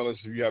email us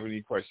if you have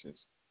any questions.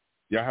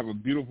 Y'all have a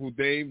beautiful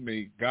day.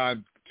 May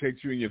God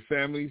protect you and your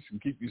families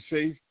and keep you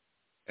safe.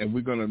 And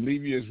we're going to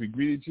leave you as we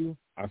greeted you.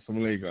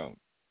 Assalamu alaikum.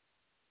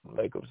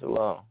 Alaikum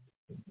salam.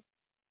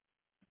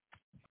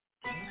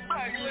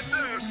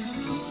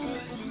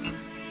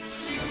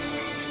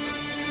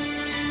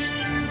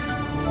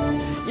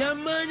 Your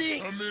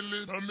money.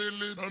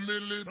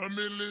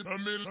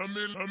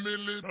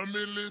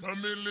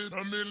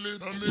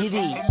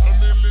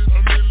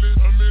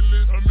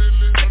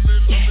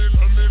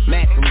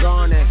 Mac, I'm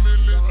gone.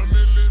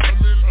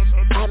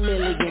 I'm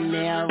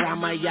millionaire,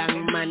 I'm a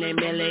young money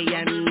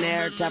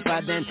millionaire,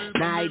 tougher than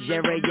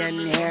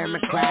Nigerian hair. My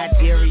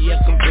criteria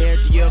compared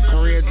to your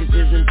career just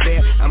isn't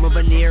fair. I'm a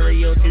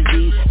venereal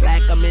disease,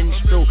 like a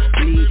menstrual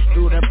bleed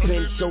through the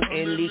pencil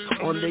and leak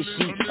on the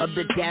sheet of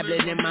the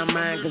tablet in my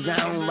mind. Cause I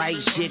don't write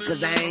shit,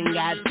 cause I ain't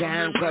got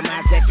time. Cause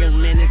my seconds,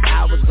 minutes,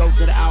 hours go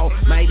to the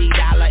almighty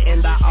dollar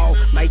and the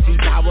almighty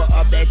power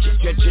of that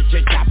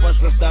chopper.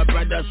 Sister,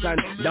 brother, son,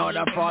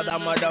 daughter, father,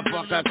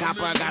 motherfucker,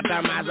 copper. Got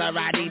the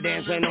Maserati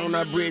dancing on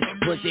the bridge,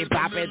 pussy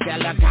poppin', tell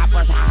the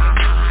coppers, ha ha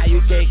ha,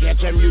 you can't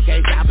catch them, you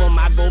can't stop them.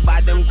 I go by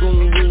them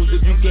goon rules.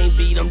 If you can't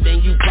beat them,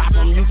 then you pop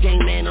them. You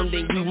can't man them,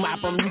 then you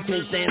mop them. You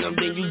can't stand them,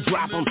 then you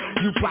drop them.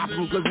 You pop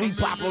them, cause we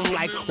pop them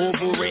like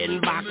over red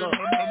and vodka.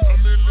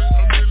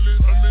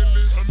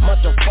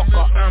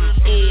 Motherfucker, I'm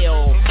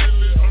ill.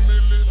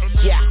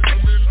 Yeah.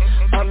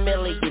 A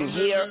million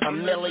here, a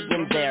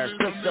million there.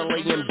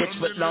 Sicilian bitch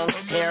with long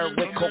hair,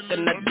 with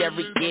coconut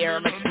dairy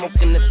gear, like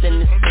smoking the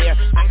thinnest air.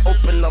 I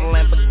open the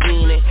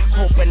Lamborghini,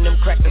 hoping them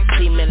crackers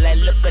see me. Like,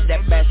 look at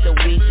that bastard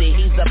Weezy.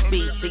 He's a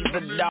beast, he's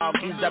a dog,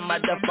 he's a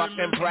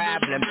motherfucking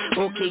problem.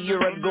 Okay,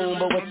 you're a goon,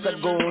 but what's a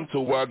goon to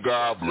a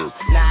goblin?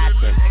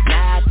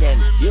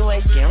 Nothing, you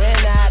ain't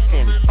scaring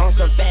nothing. On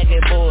some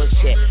faggot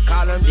bullshit,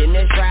 call them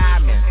Dennis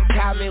Rodman.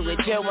 Call me with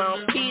your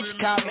own peach,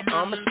 call me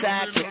on my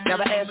sidekick.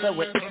 Never answer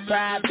with this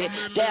private.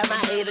 Damn, I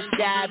hate a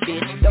shy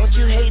bitch. Don't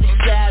you hate a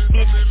shy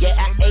bitch? Yeah,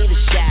 I hate a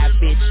shy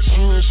bitch.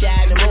 She ain't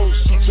shy no more,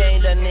 she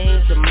changed her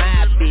name to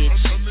my bitch.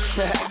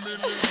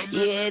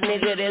 Yeah,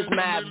 nigga, that's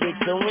my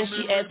bitch. So when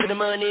she asks for the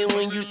money,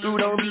 when you through,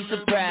 don't be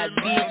surprised,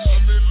 bitch.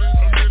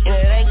 And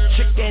it ain't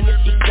trickin'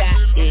 if you got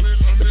it,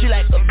 but you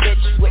like a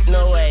bitch with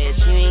no ass,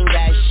 you ain't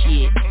got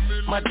shit.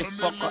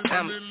 Motherfucker,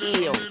 I'm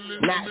ill,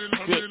 not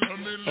sick,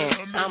 and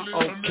I'm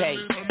okay,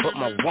 but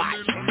my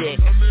watch sick.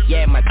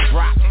 Yeah, my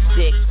drop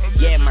sick,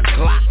 yeah, my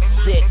Glock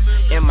sick,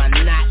 and my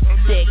knot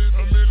sick.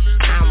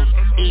 I'm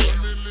ill.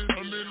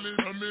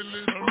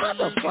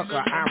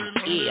 Motherfucker, I'm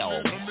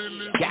ill.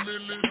 Yeah.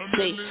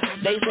 See,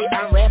 they say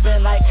I'm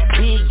rapping like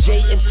Big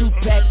J and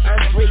Tupac,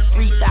 Andre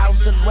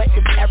 3000. What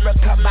is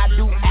Erica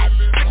Badu at?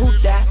 Who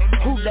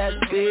that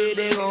say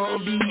they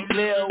gon' beat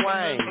Lil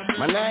Wayne?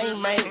 My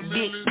name ain't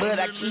big, but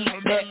I keep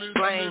that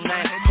flame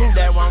name. Who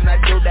that wanna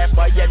do that,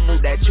 boy? You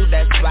knew that, you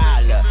that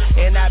swallow.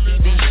 And I be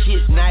these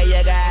shit, now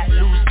you got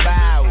loose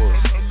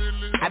bowels.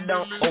 I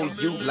don't owe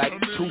you like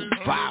 2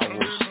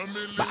 vowels,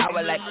 but I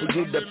would like for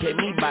you to pay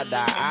me by the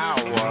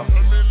hour.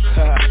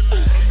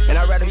 And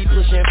I'd rather be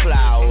pushing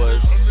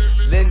flowers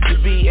than to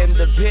be in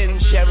the pen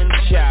sharing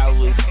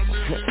showers.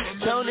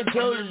 Tony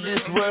told us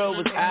this world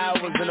was ours,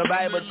 and the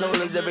Bible told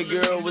us every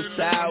girl was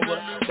sour.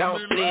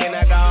 Don't stay in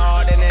a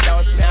garden and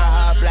don't smell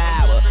her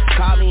flower.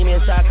 Call me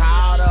Mr.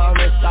 Carter or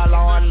Mr.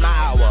 Lawn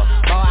Mower.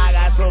 Boy, I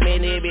got so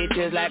many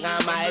bitches like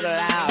I'm Michael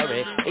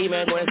Lowry.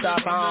 Even Gwen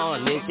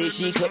Stefani, they say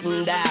she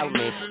couldn't doubt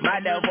me.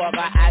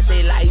 Motherfucker, I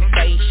say life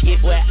ain't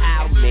shit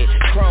without me.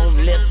 Chrome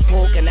lips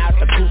poking out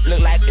the coop, look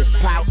like it's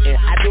pouting.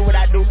 I do what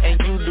I do and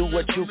you do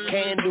what you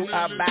can do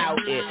about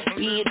it.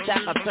 Bitch,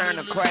 I can turn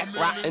a crack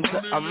rock into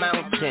a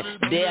mountain.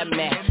 Damn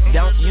man,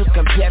 don't you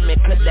compare me,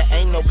 cause there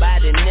ain't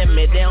nobody near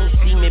me. They don't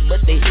see me,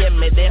 but they hear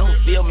me. They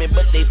don't feel me,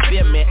 but they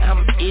feel me.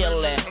 I'm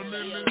ill at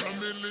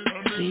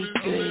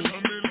C3,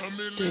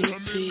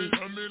 3P.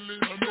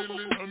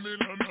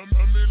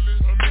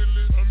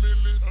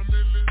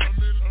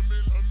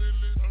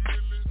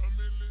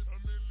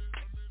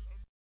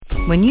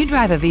 When you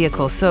drive a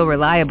vehicle so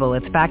reliable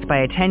it's backed by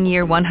a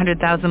 10-year,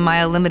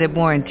 100,000-mile limited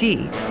warranty,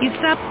 you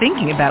stop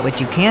thinking about what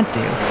you can't do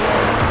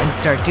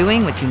and start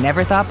doing what you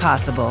never thought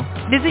possible.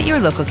 Visit your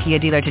local Kia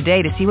dealer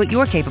today to see what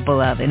you're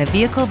capable of in a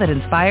vehicle that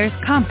inspires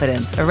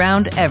confidence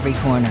around every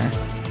corner.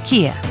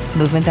 Kia,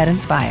 movement that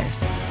inspires.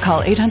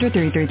 Call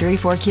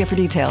 800-333-4KIA for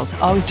details.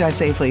 Always drive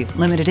safely.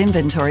 Limited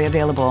inventory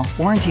available.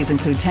 Warranties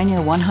include 10-year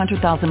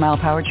 100,000-mile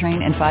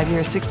powertrain and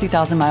 5-year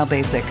 60,000-mile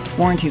basic.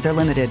 Warranties are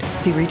limited.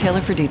 See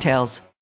retailer for details.